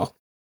scene about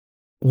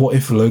what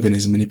if Logan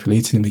is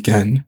manipulating him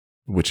again?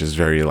 Which is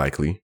very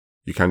likely.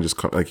 You can't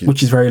just like,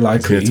 which is very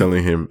likely. He's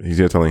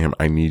here telling him,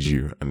 I need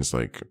you. And it's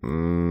like,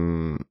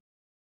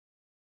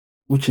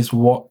 which is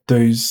what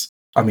those,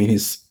 I mean,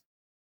 his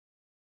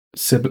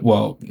sibling,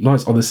 well, not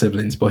his other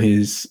siblings, but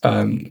his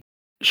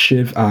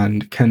Shiv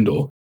and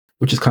Kendall,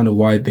 which is kind of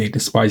why they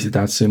despise their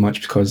dad so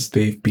much, because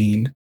they've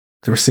been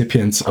the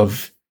recipients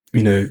of,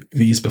 you know,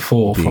 these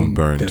before being from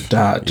burned. Their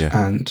dad,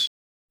 and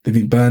they've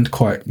been burned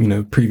quite, you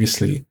know,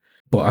 previously.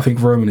 But I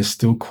think Roman is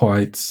still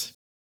quite,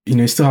 you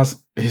know, it's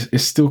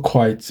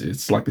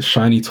like the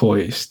shiny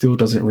toy. He still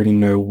doesn't really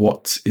know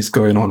what is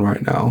going on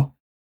right now,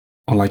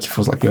 unlike he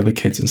feels like the other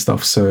kids and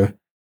stuff. So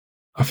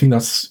I think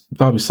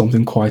that'll be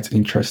something quite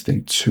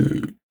interesting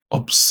to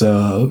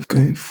observe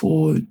going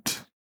forward.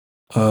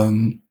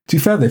 To be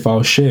fair, if I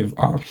was Shiv,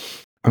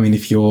 I mean,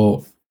 if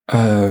you've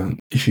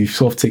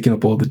sort of taken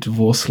up all the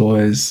divorce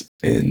lawyers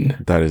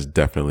in, that is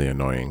definitely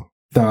annoying.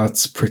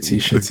 That's pretty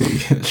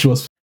shitty.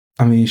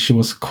 She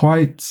was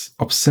quite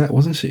upset,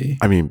 wasn't she?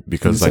 I mean,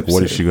 because like,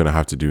 what is she going to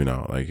have to do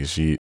now? Like, is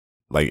she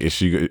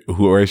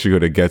going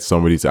to get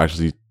somebody to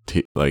actually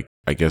like,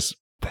 I guess,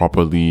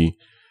 properly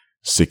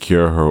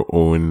secure her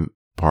own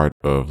part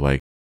of,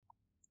 like,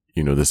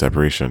 you know, the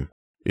separation?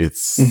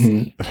 it's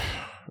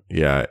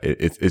yeah,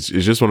 it's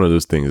just one of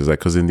those things. It's like,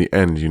 because in the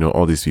end, you know,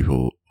 all these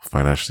people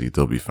financially,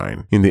 they'll be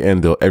fine. In the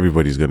end,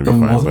 everybody's gonna be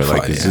fine. But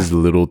like, it's just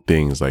little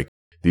things, like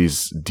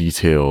these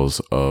details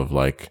of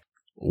like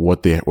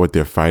what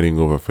they're fighting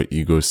over for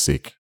ego's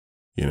sake.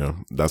 You know,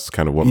 that's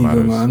kind of what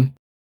matters. Man.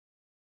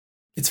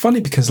 It's funny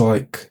because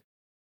like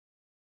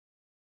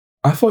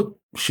I thought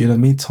she'd have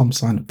made Tom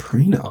sign a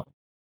prenup.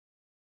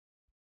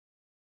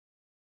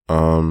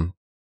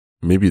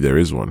 Maybe there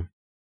is one,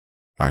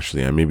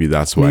 actually, and maybe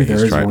that's why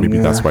he's trying. Maybe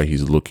that's why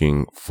he's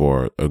looking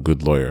for a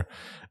good lawyer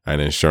and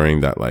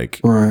ensuring that,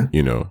 like,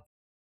 you know,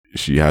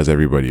 she has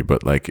everybody.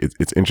 But like,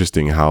 it's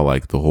interesting how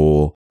like the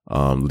whole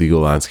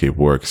legal landscape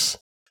works.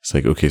 It's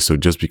like, okay, so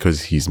just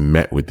because he's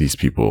met with these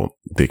people,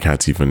 they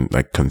can't even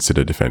like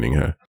consider defending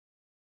her.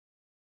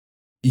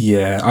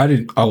 Yeah,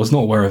 I was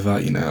not aware of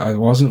that. You know, I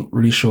wasn't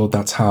really sure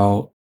that's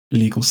how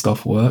legal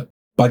stuff worked.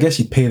 But I guess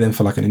you'd pay them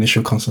for like an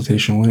initial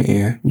consultation, wouldn't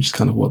you? Which is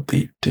kind of what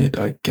they did,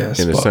 I guess.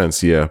 In a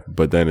sense, yeah.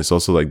 But then it's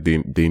also like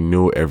they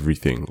know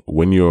everything.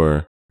 When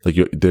you're like,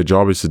 their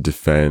job is to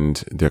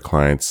defend their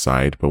client's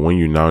side. But when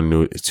you now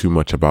know too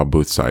much about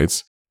both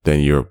sides, then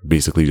you're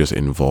basically just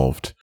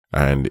involved.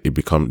 And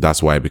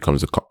that's why it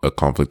becomes a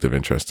conflict of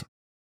interest.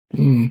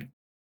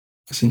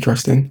 That's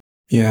interesting.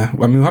 Yeah.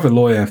 I mean, we have a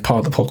lawyer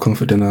part of the Popcorn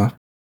for Dinner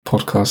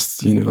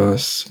podcast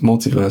universe,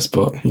 multiverse,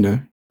 but, you know,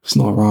 it's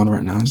not around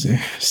right now, is it?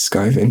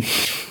 Skiving.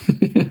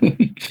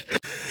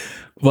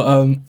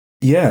 But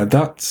yeah,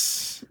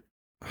 that's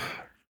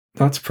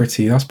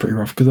pretty rough.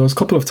 Because there was a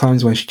couple of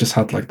times when she just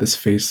had like this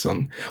face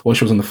on, while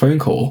she was on the phone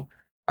call,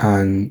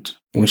 and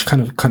when she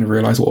kind of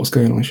realized what was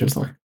going on, she was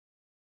like,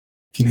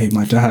 "You hate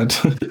my dad."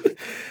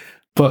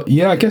 But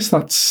yeah, I guess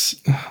that's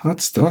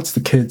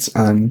the kids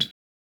and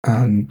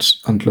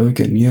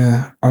Logan.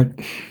 Yeah,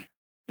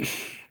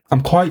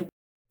 I'm quite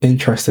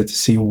interested to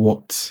see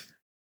what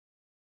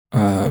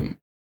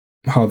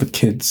how the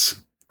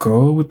kids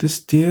go with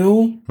this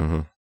deal,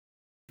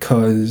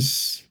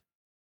 because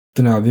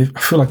I don't know, I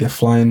feel like they're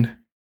flying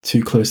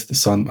too close to the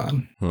sun,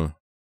 man.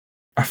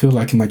 I feel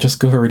like it might just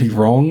go really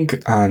wrong,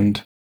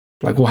 and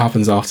like what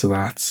happens after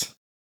that?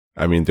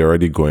 I mean, they're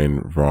already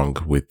going wrong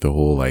with the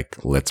whole like,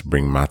 let's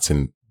bring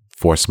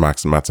force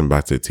Mattson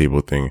back to the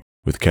table thing,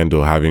 with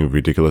Kendall having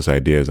ridiculous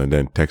ideas and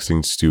then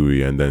texting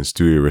Stewie, and then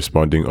Stewie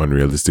responding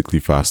unrealistically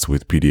fast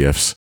with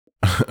PDFs.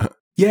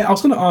 Yeah, I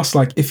was going to ask,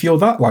 like, if you're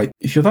that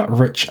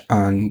rich,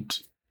 and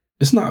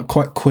it's not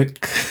quite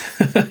quick.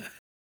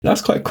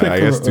 That's quite quick. I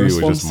guess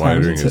Stewie was just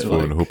monitoring his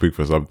phone, like, hoping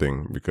for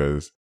something,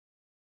 because...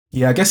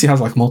 Yeah, I guess he has,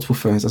 like, multiple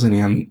phones, doesn't he?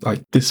 And,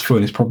 like, this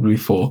phone is probably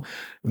for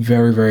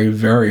very, very,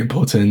 very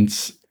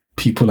important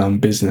people and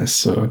business,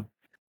 so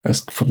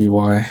that's probably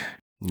why.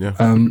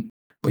 Yeah.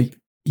 But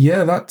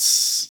yeah,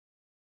 that's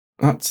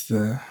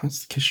the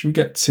kid. Should we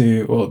get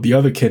to the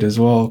other kid as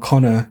well,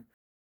 Connor,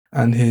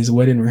 and his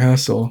wedding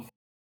rehearsal?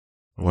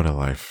 What a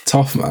life.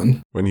 Tough,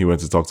 man. When he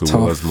went to talk to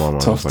Willa's mom,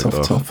 I was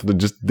like, tough.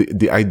 Just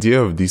the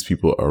idea of these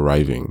people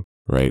arriving,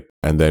 right?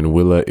 And then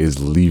Willa is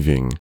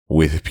leaving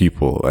with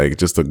people, like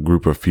just a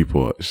group of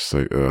people. It's just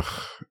like,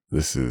 ugh,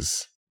 this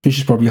is...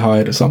 She's probably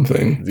hired or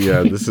something.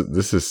 Yeah,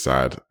 this is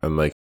sad. And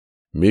like,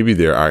 maybe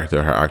they're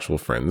her actual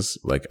friends.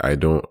 Like, I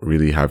don't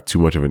really have too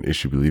much of an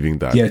issue believing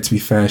that. Yeah, to be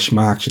fair, she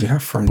might actually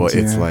have friends. But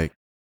it's like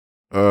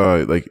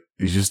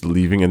he's just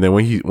leaving, and then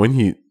when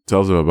he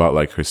tells her about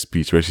like her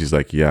speech where she's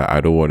like, "Yeah, I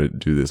don't want to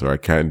do this, or I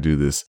can't do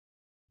this."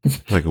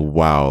 Like,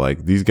 wow,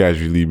 like these guys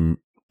really.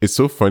 It's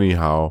so funny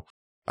how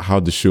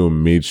the show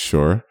made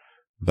sure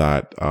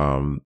that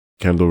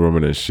Kendall,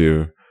 Roman, and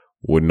Shiv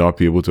would not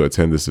be able to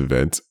attend this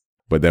event.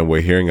 But then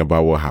we're hearing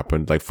about what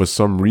happened. Like, for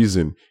some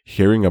reason,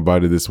 hearing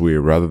about it this way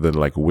rather than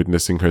like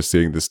witnessing her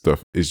saying this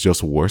stuff is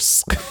just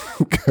worse.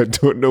 I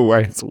don't know why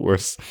it's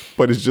worse,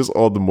 but it's just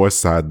all the more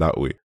sad that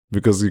way,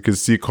 because you can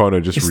see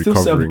Connor just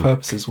recovering. Still serve a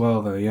purpose as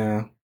well, though.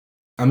 Yeah,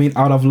 I mean,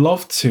 I'd have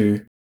loved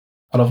to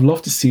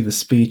see the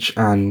speech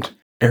and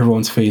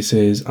everyone's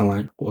faces and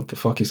like, what the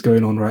fuck is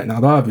going on right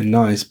now? That would have been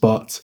nice,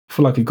 but I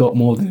feel like we got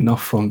more than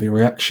enough from the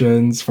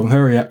reactions, from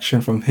her reaction,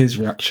 from his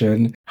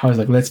reaction. I was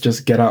like, let's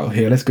just get out of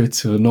here. Let's go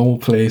to a normal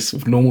place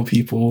with normal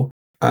people.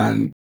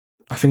 And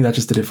I think that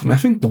just did it for me. I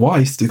think The Wire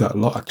used to do that a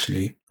lot,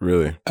 actually.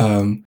 Really?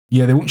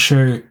 Yeah, they won't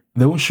show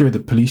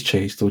the police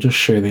chase. They'll just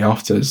show the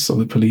afters of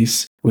the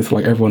police with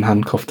like everyone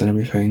handcuffed and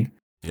everything.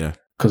 Yeah.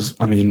 Because,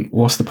 I mean,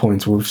 what's the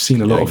point? We've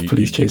seen a lot of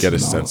police chases. You get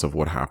a sense of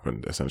what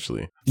happened,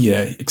 essentially.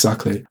 Yeah,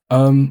 exactly.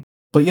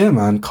 But yeah,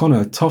 man,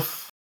 Connor,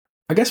 tough.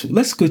 I guess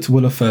let's go to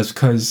Willa first,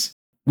 because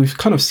we've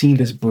kind of seen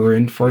this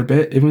brewing for a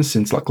bit, even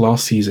since like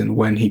last season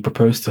when he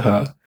proposed to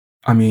her.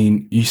 I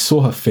mean, you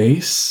saw her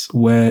face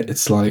where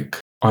it's like,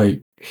 I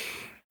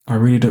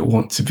really don't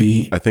want to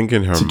be. I think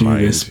in her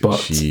mind, but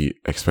she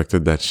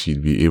expected that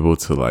she'd be able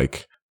to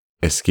like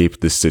escape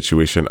this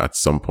situation at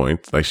some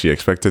point. Like, she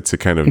expected to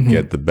kind of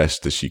get the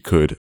best that she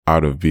could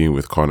out of being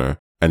with Connor,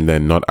 and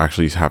then not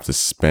actually have to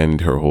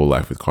spend her whole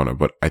life with Connor.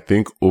 But I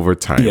think over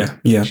time,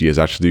 she has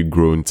actually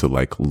grown to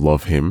like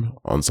love him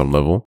on some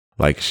level.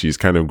 Like, she's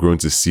kind of grown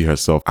to see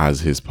herself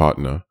as his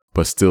partner,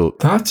 but still,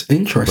 that's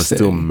interesting. But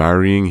still,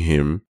 marrying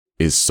him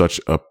is such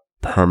a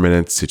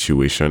permanent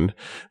situation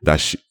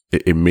that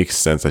it makes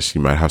sense that she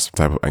might have some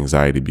type of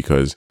anxiety,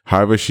 because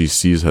however she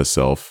sees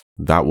herself,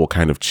 that will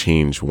kind of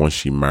change once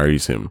she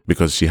marries him,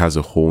 because she has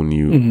a whole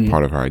new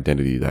part of her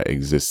identity that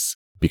exists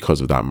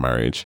because of that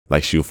marriage.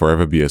 Like, she'll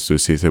forever be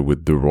associated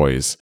with the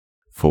Roys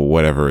for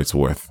whatever it's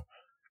worth,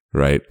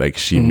 right? Like,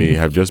 she may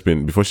have just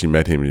been, before she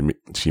met him,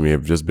 she may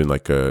have just been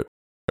like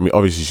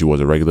obviously she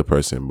was a regular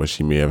person, but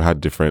she may have had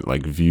different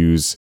like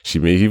views. She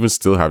may even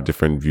still have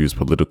different views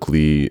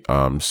politically,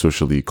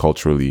 socially,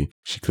 culturally.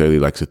 She clearly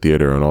likes the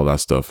theater and all that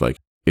stuff. Like,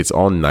 it's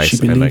all nice. She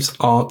believes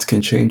art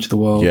can change the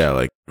world. Yeah,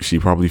 like, she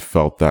probably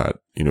felt that,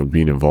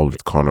 being involved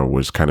with Connor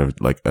was kind of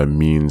like a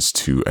means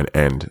to an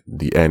end.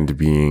 The end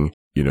being,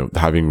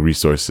 having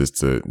resources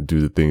to do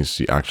the things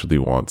she actually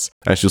wants.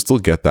 And she'll still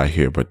get that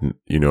here. But,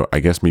 I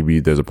guess maybe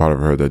there's a part of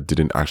her that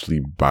didn't actually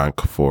bank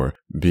for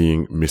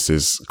being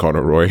Mrs.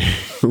 Connor Roy.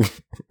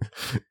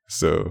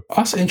 So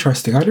that's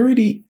interesting.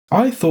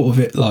 I thought of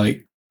it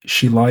like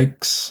she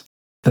likes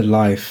the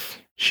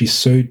life. She's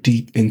so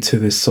deep into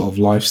this sort of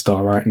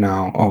lifestyle right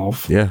now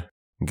of... Yeah,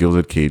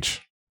 gilded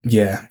cage.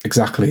 Yeah,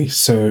 exactly.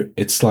 So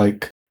it's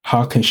like,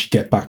 how can she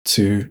get back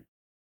to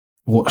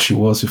what she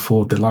was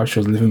before, the life she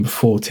was living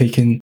before,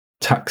 taking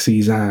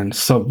taxis and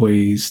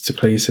subways to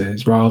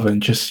places rather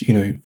than just,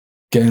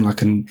 getting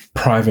like a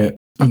private,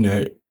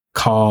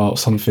 car or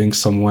something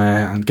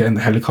somewhere and getting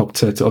the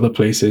helicopter to other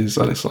places.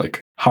 And it's like,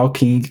 how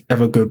can you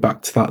ever go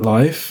back to that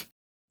life?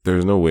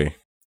 There's no way.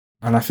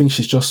 And I think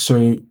she's just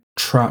so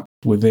trapped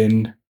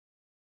within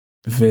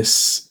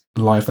this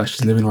life that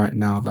she's living right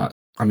now that,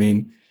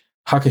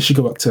 how can she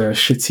go back to a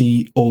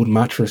shitty old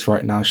mattress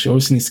right now? She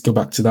always needs to go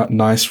back to that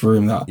nice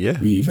room that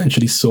we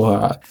eventually saw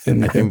her at in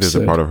the episode. I think there's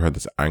a part of her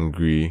that's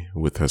angry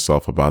with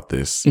herself about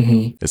this.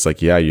 It's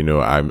like,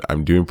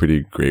 I'm doing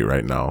pretty great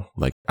right now.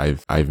 Like,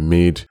 I've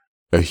made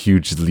a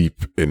huge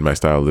leap in my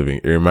style of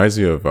living. It reminds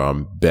me of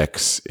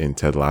Bex in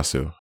Ted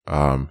Lasso,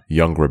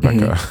 young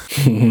Rebecca,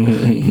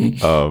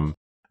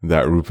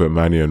 that Rupert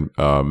Mannion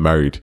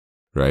married,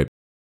 right?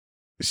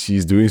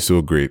 She's doing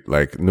so great.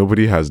 Like,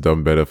 nobody has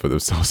done better for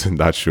themselves in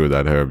that show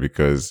than her,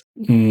 because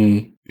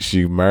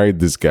she married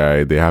this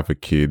guy. They have a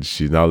kid.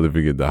 She's now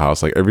living in the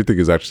house. Like, everything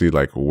is actually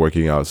like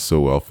working out so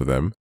well for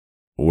them.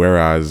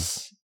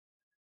 Whereas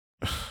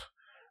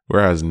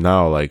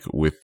now, like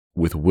with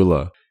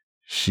Willa,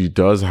 she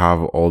does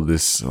have all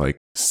this like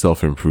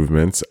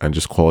self-improvement and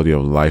just quality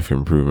of life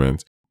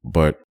improvement,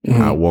 but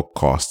at what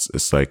cost?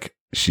 It's like,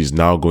 she's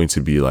now going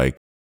to be like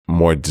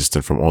more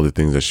distant from all the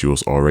things that she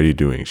was already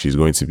doing. She's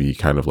going to be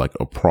kind of like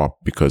a prop,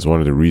 because one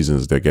of the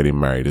reasons they're getting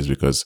married is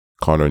because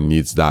Connor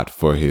needs that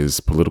for his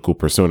political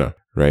persona,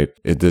 right?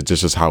 It's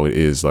just how it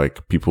is.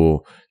 Like,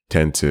 people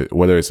tend to,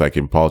 whether it's like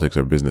in politics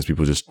or business,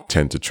 people just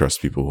tend to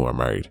trust people who are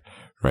married,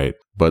 right?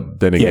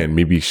 But then again,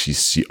 maybe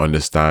she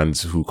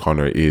understands who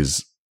Connor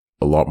is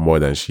a lot more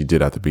than she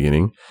did at the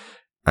beginning,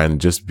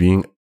 and just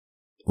being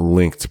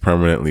linked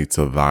permanently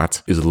to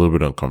that is a little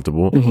bit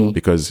uncomfortable,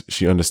 because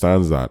she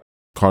understands that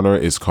Connor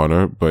is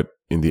Connor, but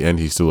in the end,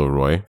 he's still a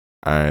Roy.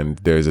 And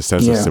there's a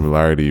sense of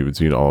similarity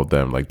between all of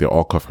them. Like, they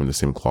all cut from the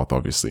same cloth,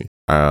 obviously.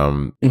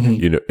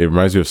 It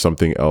reminds me of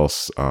something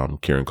else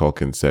Kieran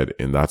Culkin said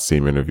in that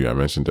same interview I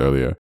mentioned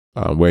earlier,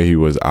 where he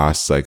was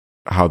asked, like,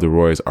 how the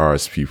Roys are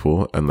as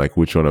people and, like,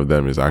 which one of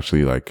them is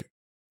actually, like,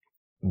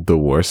 the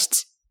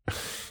worst.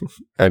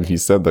 And he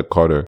said that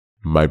Connor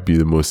might be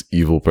the most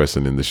evil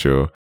person in the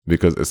show,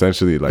 because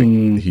essentially, like,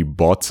 he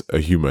bought a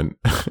human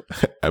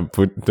and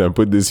put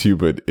this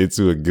human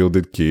into a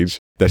gilded cage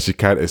that she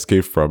can't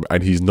escape from,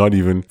 and he's not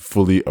even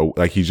fully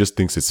like, he just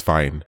thinks it's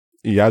fine.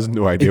 He has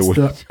no idea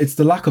it's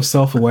the lack of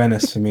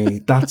self-awareness for me.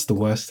 That's the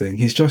worst thing.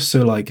 He's just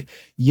so like,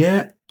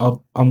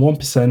 I'm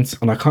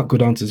 1% and I can't go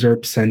down to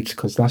 0%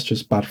 because that's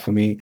just bad for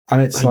me.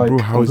 And it's like, bro,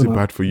 how is it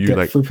bad for you? Get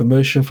like, free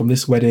promotion from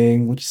this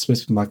wedding, which is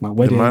supposed to be like my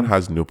wedding. The man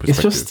has no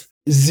perspective. It's just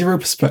zero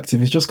perspective.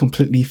 He's just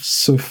completely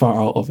so far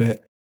out of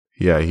it.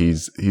 Yeah,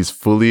 he's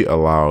fully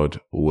allowed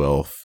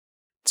wealth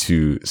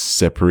to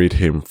separate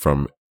him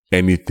from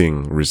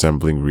anything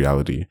resembling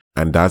reality.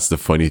 And that's the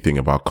funny thing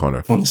about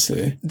Connor.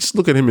 Honestly. Just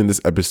look at him in this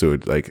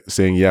episode, like,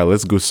 saying, yeah,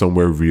 let's go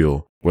somewhere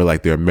real, where,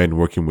 like, there are men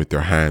working with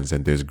their hands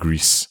and there's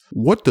grease.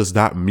 What does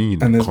that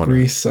mean, And there's Connor?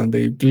 grease and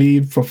they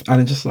bleed,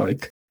 and it's just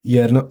like,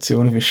 not to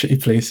one of your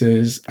shitty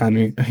places. And,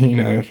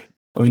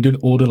 we did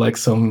order, like,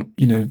 some,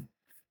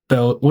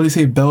 what do you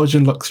say,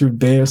 Belgian luxury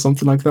beer or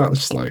something like that?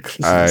 It's just like...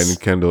 And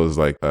Kendall is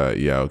like,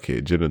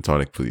 okay, gin and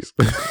tonic, please.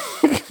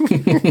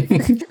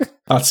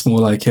 That's more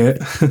like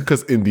it.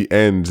 Because in the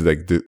end,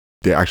 like,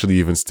 they actually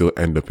even still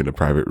end up in a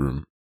private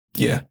room.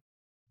 Yeah.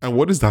 And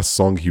what is that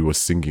song he was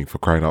singing, for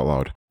crying out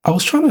loud? I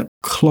was trying to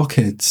clock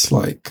it,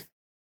 like...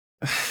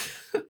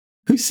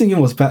 Whose singing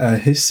was better,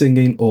 his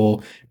singing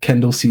or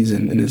Kendall's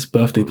season in his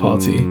birthday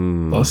party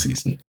last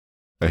season?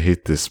 I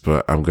hate this,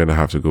 but I'm going to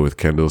have to go with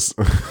Kendall's.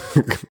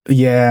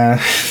 Yeah,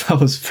 that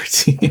was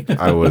pretty...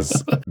 I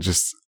was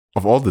just...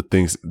 Of all the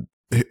things...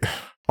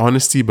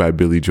 Honesty by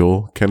Billy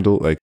Joel, Kendall,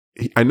 like,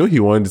 I know he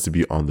wanted it to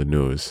be on the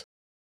nose,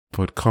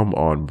 But come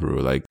on, bro.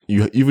 Like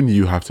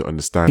you have to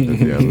understand that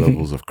there are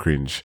levels of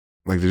cringe.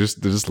 Like they're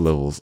just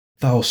levels.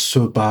 That was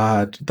so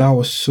bad. That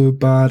was so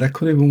bad. I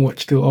couldn't even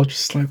watch it. I was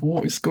just like,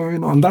 what is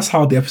going on? That's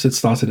how the episode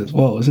started as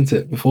well, isn't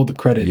it? Before the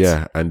credits.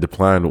 Yeah, and the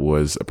plan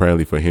was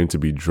apparently for him to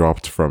be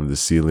dropped from the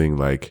ceiling,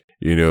 like,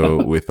 you know,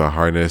 with a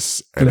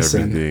harness and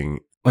everything.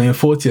 On your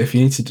 40th,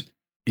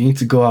 you need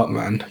to go out,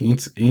 man. You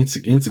need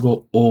to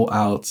go all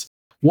out.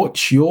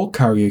 What's your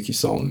karaoke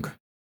song?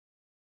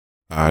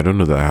 I don't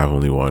know that I have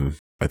only one.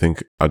 I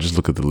think I'll just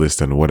look at the list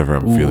and whatever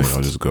I'm feeling,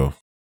 I'll just go.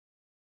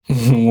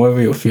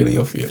 Whatever you're feeling,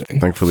 you're feeling.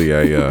 Thankfully,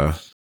 I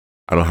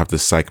don't have to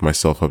psych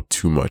myself up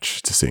too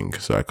much to sing,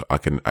 so I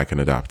can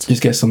adapt.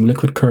 Just get some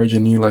liquid courage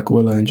in you, like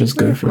Willa, and just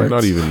go for it.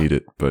 Not even need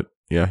it, but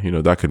yeah, you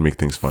know, that could make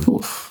things fun.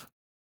 Oof.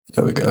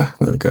 There we go.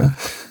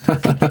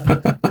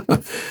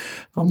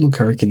 I'm not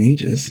karaoke in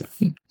ages.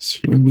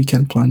 It's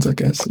weekend plans, I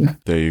guess. Yeah.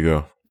 There you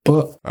go.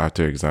 But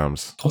after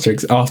exams, because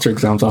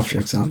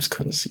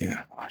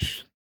yeah,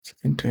 gosh, it's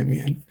fucking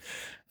Damien.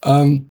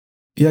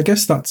 Yeah, I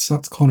guess that's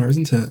Connor,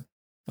 isn't it?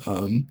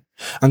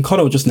 And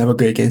Connor would just never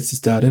go against his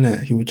dad,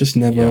 innit? He would just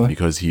never. Yeah,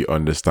 because he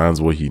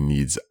understands what he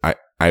needs. I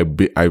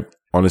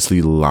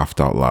honestly laughed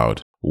out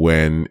loud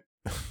when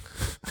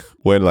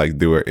like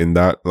they were in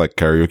that like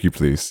karaoke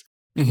place,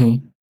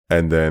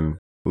 and then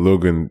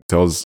Logan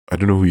tells, I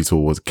don't know who he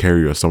told, was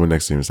Kerry or someone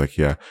next to him. It's like,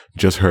 yeah,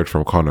 just heard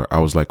from Connor. I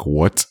was like,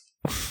 what?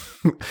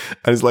 And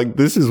it's like,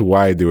 this is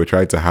why they were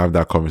trying to have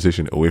that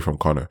conversation away from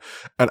Connor.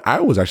 And I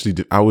was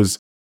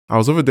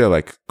over there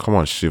like, come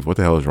on, Shiv, what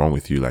the hell is wrong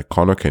with you? Like,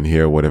 Connor can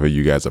hear whatever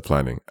you guys are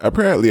planning.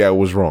 Apparently, I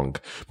was wrong,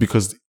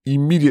 because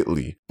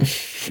immediately,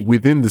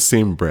 within the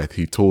same breath,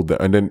 he told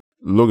that. And then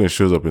Logan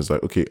shows up and is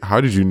like, okay,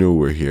 how did you know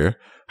we're here?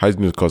 How did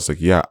you know? Because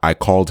like, yeah, I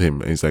called him.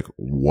 And he's like,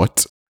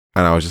 what?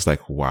 And I was just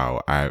like,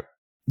 wow,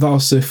 that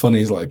was so funny.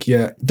 He's like,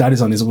 yeah, dad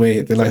is on his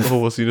way. They're like, oh,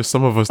 well, so, you know,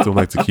 some of us don't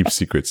like to keep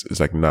secrets. It's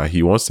like, nah,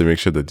 he wants to make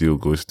sure the deal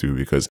goes through,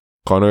 because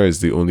Connor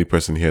is the only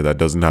person here that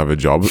doesn't have a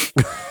job.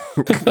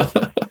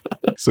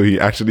 So he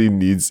actually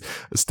needs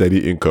a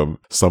steady income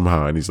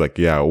somehow. And he's like,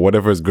 yeah,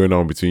 whatever is going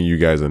on between you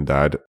guys and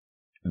dad,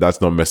 that's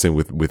not messing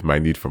with my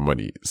need for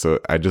money. So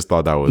I just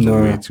thought that was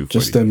way too funny.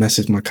 Just don't mess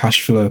with my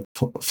cash flow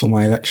for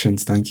my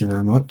elections. Thank you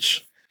very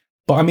much.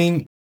 But I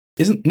mean,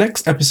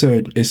 next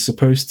episode is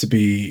supposed to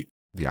be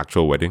the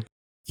actual wedding?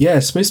 Yeah,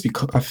 it's supposed to be.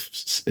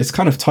 It's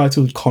kind of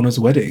titled Connor's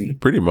Wedding.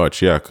 Pretty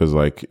much, yeah. Because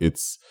like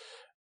it's,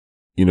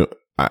 you know,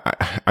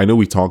 I know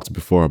we talked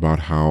before about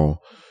how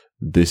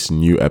this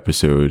new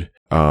episode,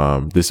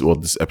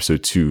 this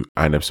episode 2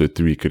 and episode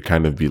 3 could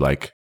kind of be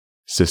like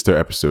sister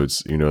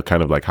episodes. You know,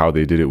 kind of like how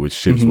they did it with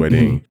Shiv's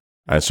wedding,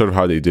 and sort of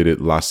how they did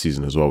it last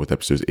season as well with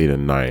episodes 8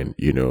 and 9.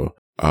 You know,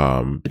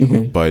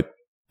 but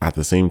at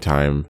the same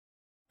time,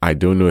 I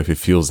don't know if it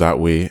feels that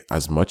way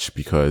as much,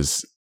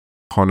 because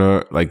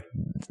Connor, like,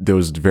 there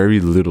was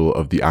very little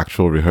of the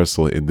actual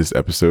rehearsal in this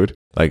episode.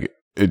 Like,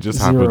 it just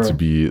happened to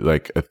be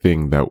like a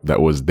thing that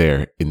was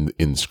there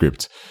in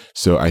script.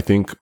 So I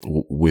think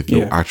with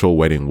the actual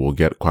wedding, we'll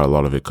get quite a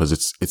lot of it, because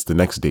it's the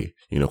next day.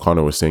 You know,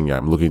 Connor was saying, yeah,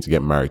 I'm looking to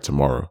get married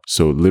tomorrow.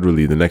 So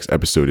literally the next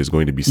episode is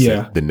going to be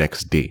set the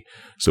next day.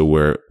 So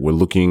we're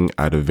looking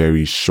at a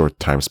very short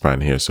time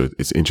span here. So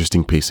it's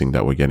interesting pacing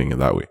that we're getting in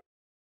that way.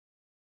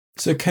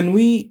 So can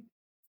we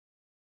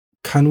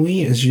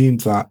assume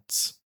that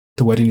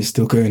the wedding is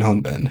still going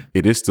on then?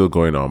 It is still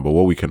going on, but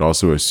what we can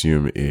also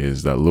assume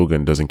is that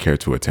Logan doesn't care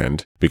to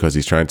attend, because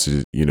he's trying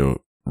to, you know,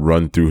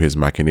 run through his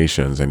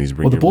machinations, and he's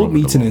bringing. Well, the board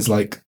meeting is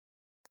like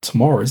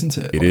tomorrow, isn't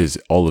it? It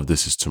is. All of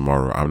this is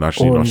tomorrow. I'm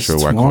actually not sure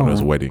why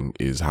Connor's wedding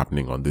is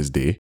happening on this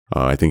day.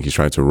 I think he's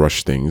trying to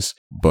rush things.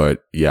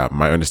 But yeah,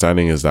 my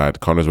understanding is that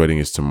Connor's wedding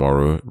is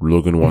tomorrow.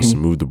 Logan wants to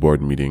move the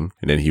board meeting,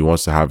 and then he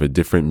wants to have a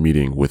different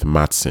meeting with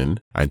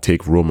Matsson and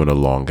take Roman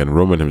along. And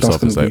Roman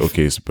himself is like,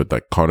 okay, so, but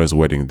like Connor's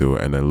wedding though.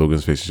 And then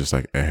Logan's face is just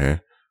like,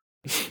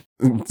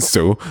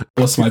 So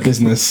what's my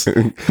business?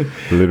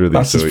 Literally,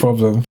 that's his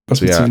problem. That's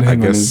between him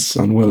and his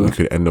son Willa. We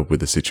could end up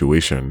with a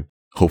situation,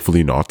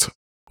 hopefully not,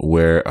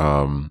 where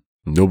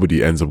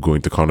nobody ends up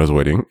going to Connor's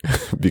wedding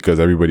because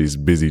everybody's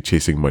busy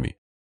chasing money.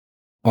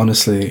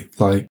 Honestly,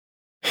 like,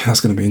 that's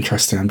going to be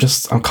interesting.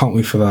 I can't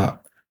wait for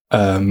that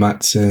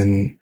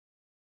Matsson,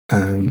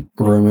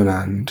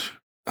 Roman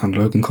and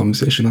Logan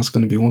conversation. That's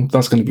going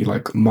to be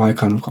like my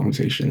kind of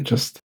conversation.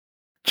 Just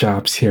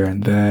jabs here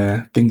and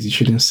there, things you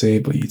shouldn't say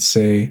but you'd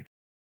say.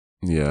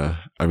 Yeah,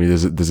 I mean,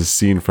 there's a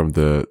scene from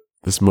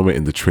this moment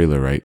in the trailer,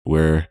 right,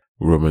 where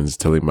Roman's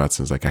telling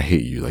Matsson's like, I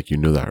hate you, like, you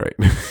know that, right?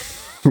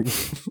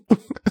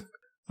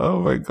 Oh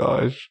my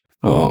gosh.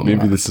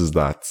 Maybe this is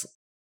that.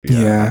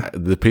 Yeah.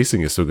 The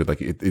pacing is so good. Like,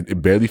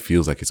 it barely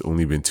feels like it's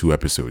only been 2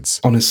 episodes.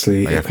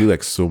 Honestly. Like, I feel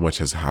like so much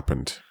has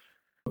happened.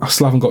 I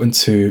still haven't got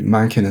into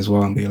Mankin as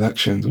well and the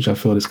elections, which I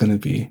feel is going to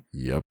be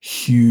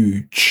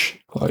huge.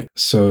 Like,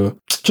 so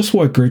just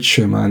what a great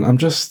show, man. I'm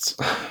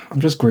just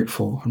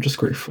grateful. I'm just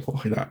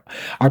grateful.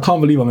 I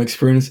can't believe I'm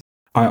experiencing.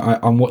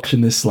 I'm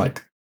watching this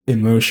like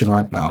emotion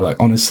right now. Like,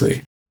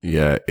 honestly.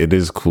 Yeah, it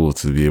is cool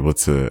to be able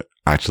to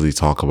actually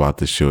talk about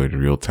the show in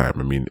real time.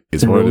 I mean,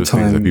 it's In one of real those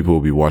things that time. people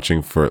will be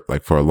watching for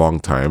a long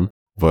time.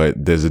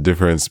 But there's a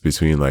difference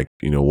between like,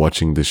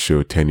 watching this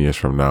show 10 years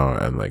from now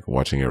and like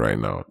watching it right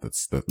now.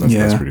 That's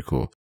pretty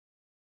cool.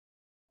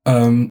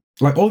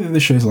 Like all the other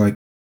shows, like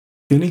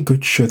the only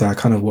good show that I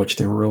kind of watched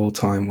in real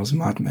time was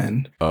Mad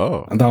Men.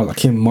 Oh. And that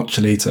came much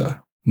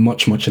later.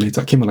 Much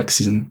later. I came in like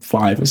season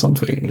 5 or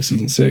something, or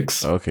season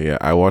 6. Okay, yeah.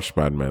 I watched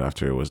Mad Men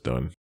after it was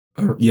done.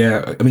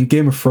 Yeah, I mean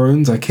Game of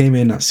Thrones, I came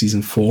in at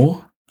season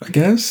 4, I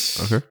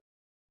guess. Okay.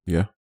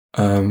 Yeah.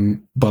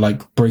 But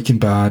like Breaking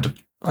Bad,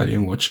 I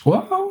didn't watch.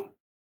 Well,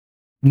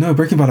 no,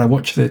 Breaking Bad, I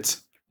watched it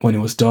when it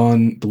was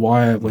done. The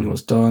Wire, when it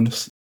was done.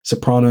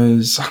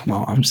 Sopranos,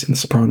 well, I haven't seen The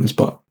Sopranos,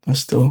 but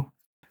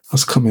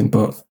that's coming.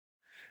 But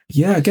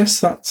yeah, I guess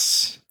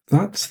that's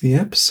the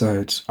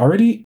episode.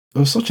 It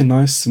was such a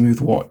nice, smooth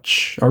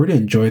watch. I really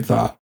enjoyed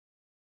that.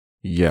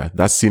 Yeah,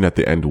 that scene at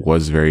the end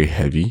was very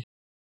heavy.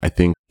 I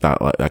think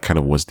that kind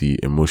of was the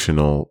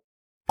emotional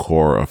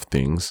core of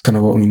things. Kind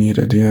of what we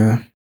needed,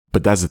 yeah.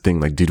 But that's the thing,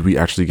 like, did we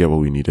actually get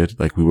what we needed?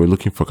 Like, we were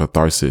looking for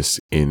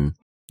catharsis in,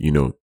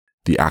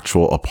 the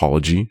actual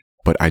apology,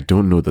 but I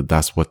don't know that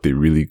that's what they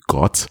really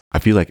got. I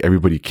feel like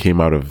everybody came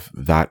out of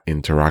that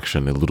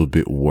interaction a little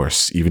bit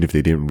worse, even if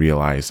they didn't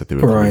realize that they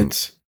were coming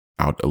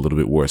out a little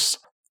bit worse.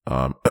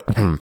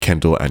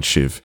 Kendall and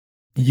Shiv.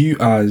 You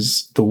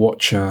as the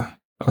watcher,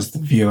 as the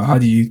viewer, how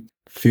do you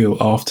feel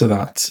after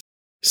that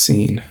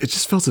scene? It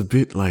just felt a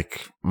bit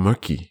like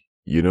murky,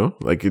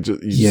 like it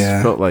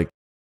just felt like,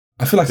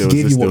 I feel like it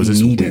gave you what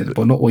you needed,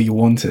 but not what you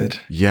wanted.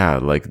 Yeah,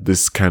 like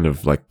this kind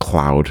of like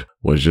cloud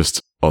was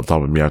just on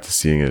top of me after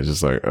seeing it. It's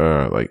just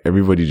like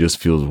everybody just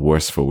feels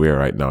worse for wear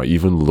right now,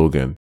 even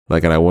Logan.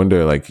 Like, and I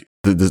wonder, like,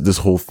 this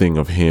whole thing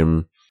of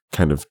him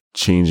kind of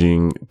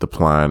changing the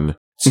plan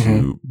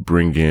to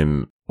bring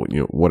in,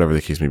 whatever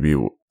the case may be,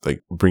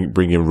 like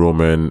bring in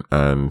Roman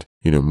and,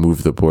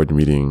 move the board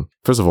meeting.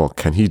 First of all,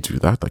 can he do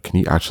that? Like, can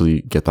he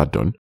actually get that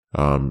done?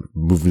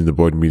 Moving the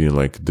board meeting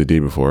like the day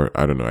before,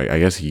 I don't know. I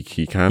guess he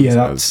can. Yeah,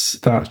 that's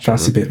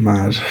a bit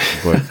mad.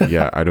 But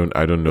yeah, I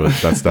don't know.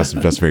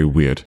 That's very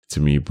weird to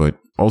me. But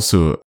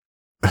also,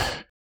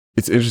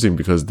 it's interesting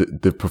because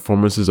the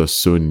performances are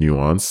so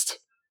nuanced.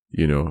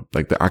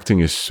 Like the acting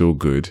is so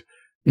good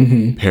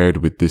paired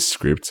with this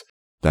script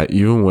that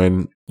even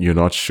when you're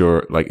not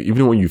sure, like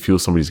even when you feel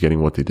somebody's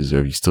getting what they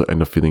deserve, you still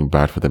end up feeling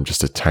bad for them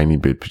just a tiny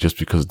bit, just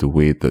because of the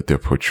way that they're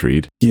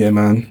portrayed. Yeah,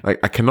 man. Like,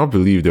 I cannot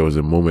believe there was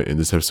a moment in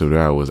this episode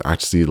where I was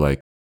actually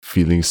like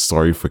feeling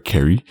sorry for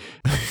Carrie.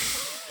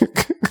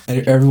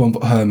 Everyone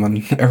but her,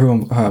 man.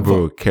 Everyone but her.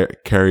 Bro,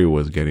 Carrie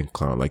was getting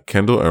clowned. Like,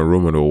 Kendall and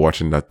Roman were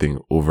watching that thing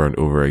over and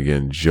over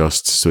again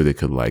just so they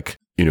could, like,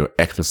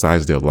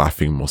 exercise their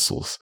laughing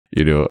muscles.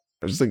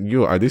 I was just like,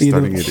 yo, are they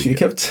starting it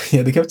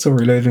again? They kept on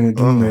reloading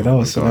again. That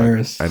was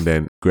hilarious. And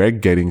then Greg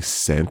getting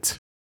sent,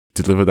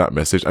 deliver that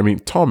message. I mean,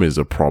 Tom is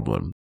a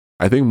problem.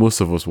 I think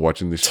most of us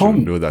watching this show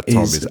know that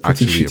Tom is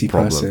actually a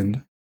problem.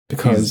 Person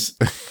because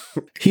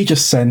he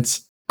just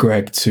sent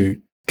Greg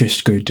to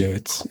just go do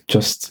it.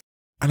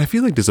 And I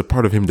feel like there's a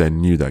part of him that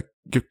knew that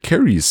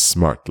Carrie is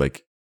smart.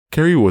 Like,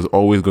 Carrie was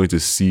always going to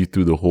see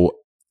through the whole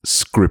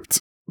script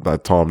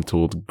that Tom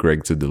told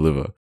Greg to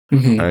deliver.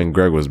 And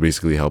Greg was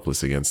basically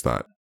helpless against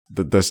that.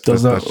 That's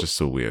just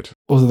so weird.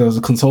 Also, there was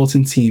a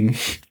consulting team.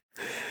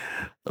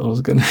 I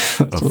was gonna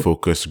a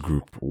focus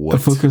group. What? A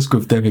focus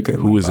group. There we go.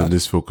 Who is in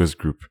this focus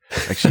group?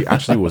 Like, she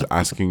actually was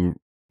asking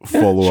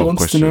follow-up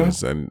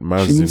questions, and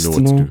Miles didn't know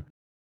what to do.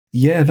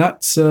 Yeah,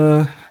 that's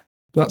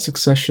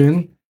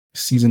Succession,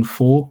 season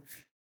 4,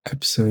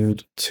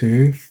 episode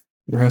 2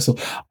 rehearsal.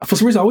 For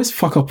some reason, I always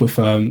fuck up with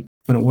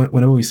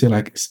whenever we say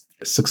like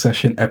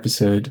Succession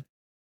episode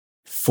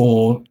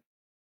 4.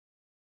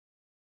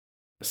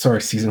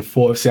 Sorry, season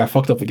 4. See, I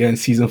fucked up again.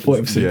 Season 4,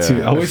 episode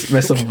 2. I always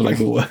mess up with like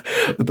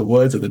the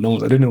words of the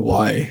numbers. I don't know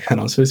why.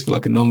 And I'm supposed to be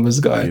like a numbers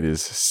guy. It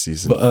is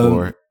season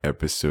 4,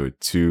 episode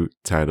 2,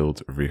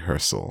 titled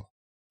Rehearsal.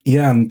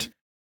 Yeah, and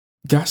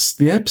that's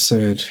the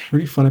episode.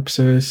 Really fun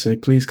episode. So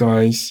please,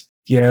 guys,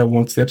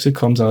 once the episode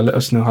comes out, let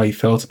us know how you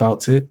felt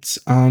about it.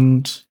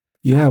 And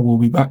yeah, we'll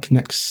be back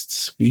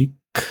next week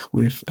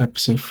with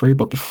episode 3.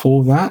 But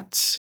before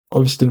that,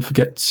 obviously don't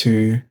forget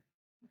to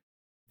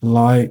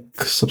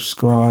like,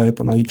 subscribe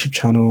on our YouTube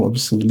channel,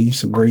 obviously leave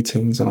some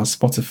ratings on our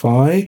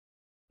Spotify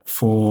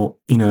for,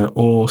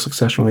 all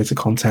Succession related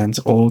content,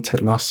 all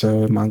Ted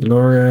Lasso,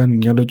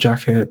 Mandalorian, Yellow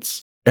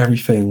Jackets,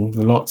 everything.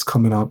 A lot's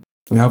coming up.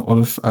 We have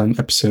other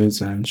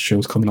episodes and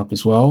shows coming up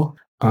as well.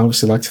 I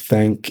obviously like to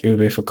thank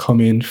Uwe for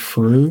coming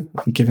through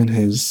and giving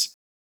his,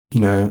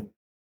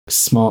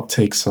 smart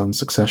takes on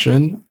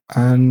Succession.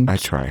 And I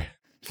try.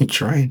 He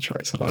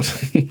tries a lot.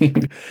 He's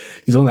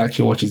the one that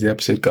actually watches the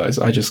episode, guys.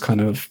 I just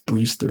kind of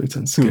breeze through it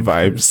and skip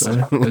vibes.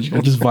 I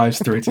just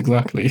vibes through it,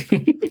 exactly.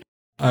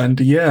 And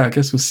I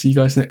guess we'll see you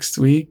guys next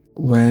week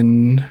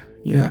when,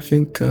 I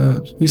think,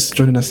 who's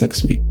joining us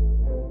next week?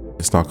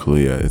 It's not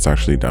Kaluuya, it's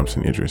actually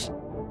Damson Idris.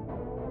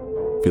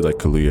 I feel like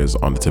Kaluuya is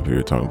on the tip of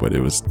your tongue, but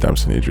it was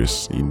Damson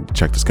Idris. You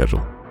check the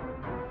schedule.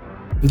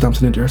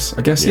 Damson Idris.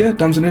 I guess,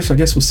 Damson Idris. I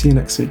guess we'll see you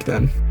next week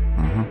then.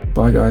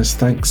 Bye, guys.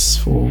 Thanks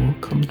for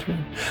coming through.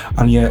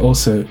 And yeah,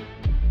 also,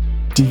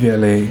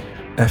 DVLA,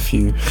 F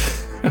you.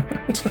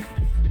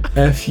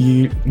 F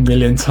you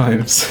million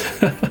times.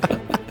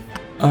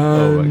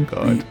 Oh my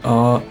God. We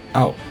are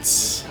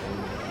out.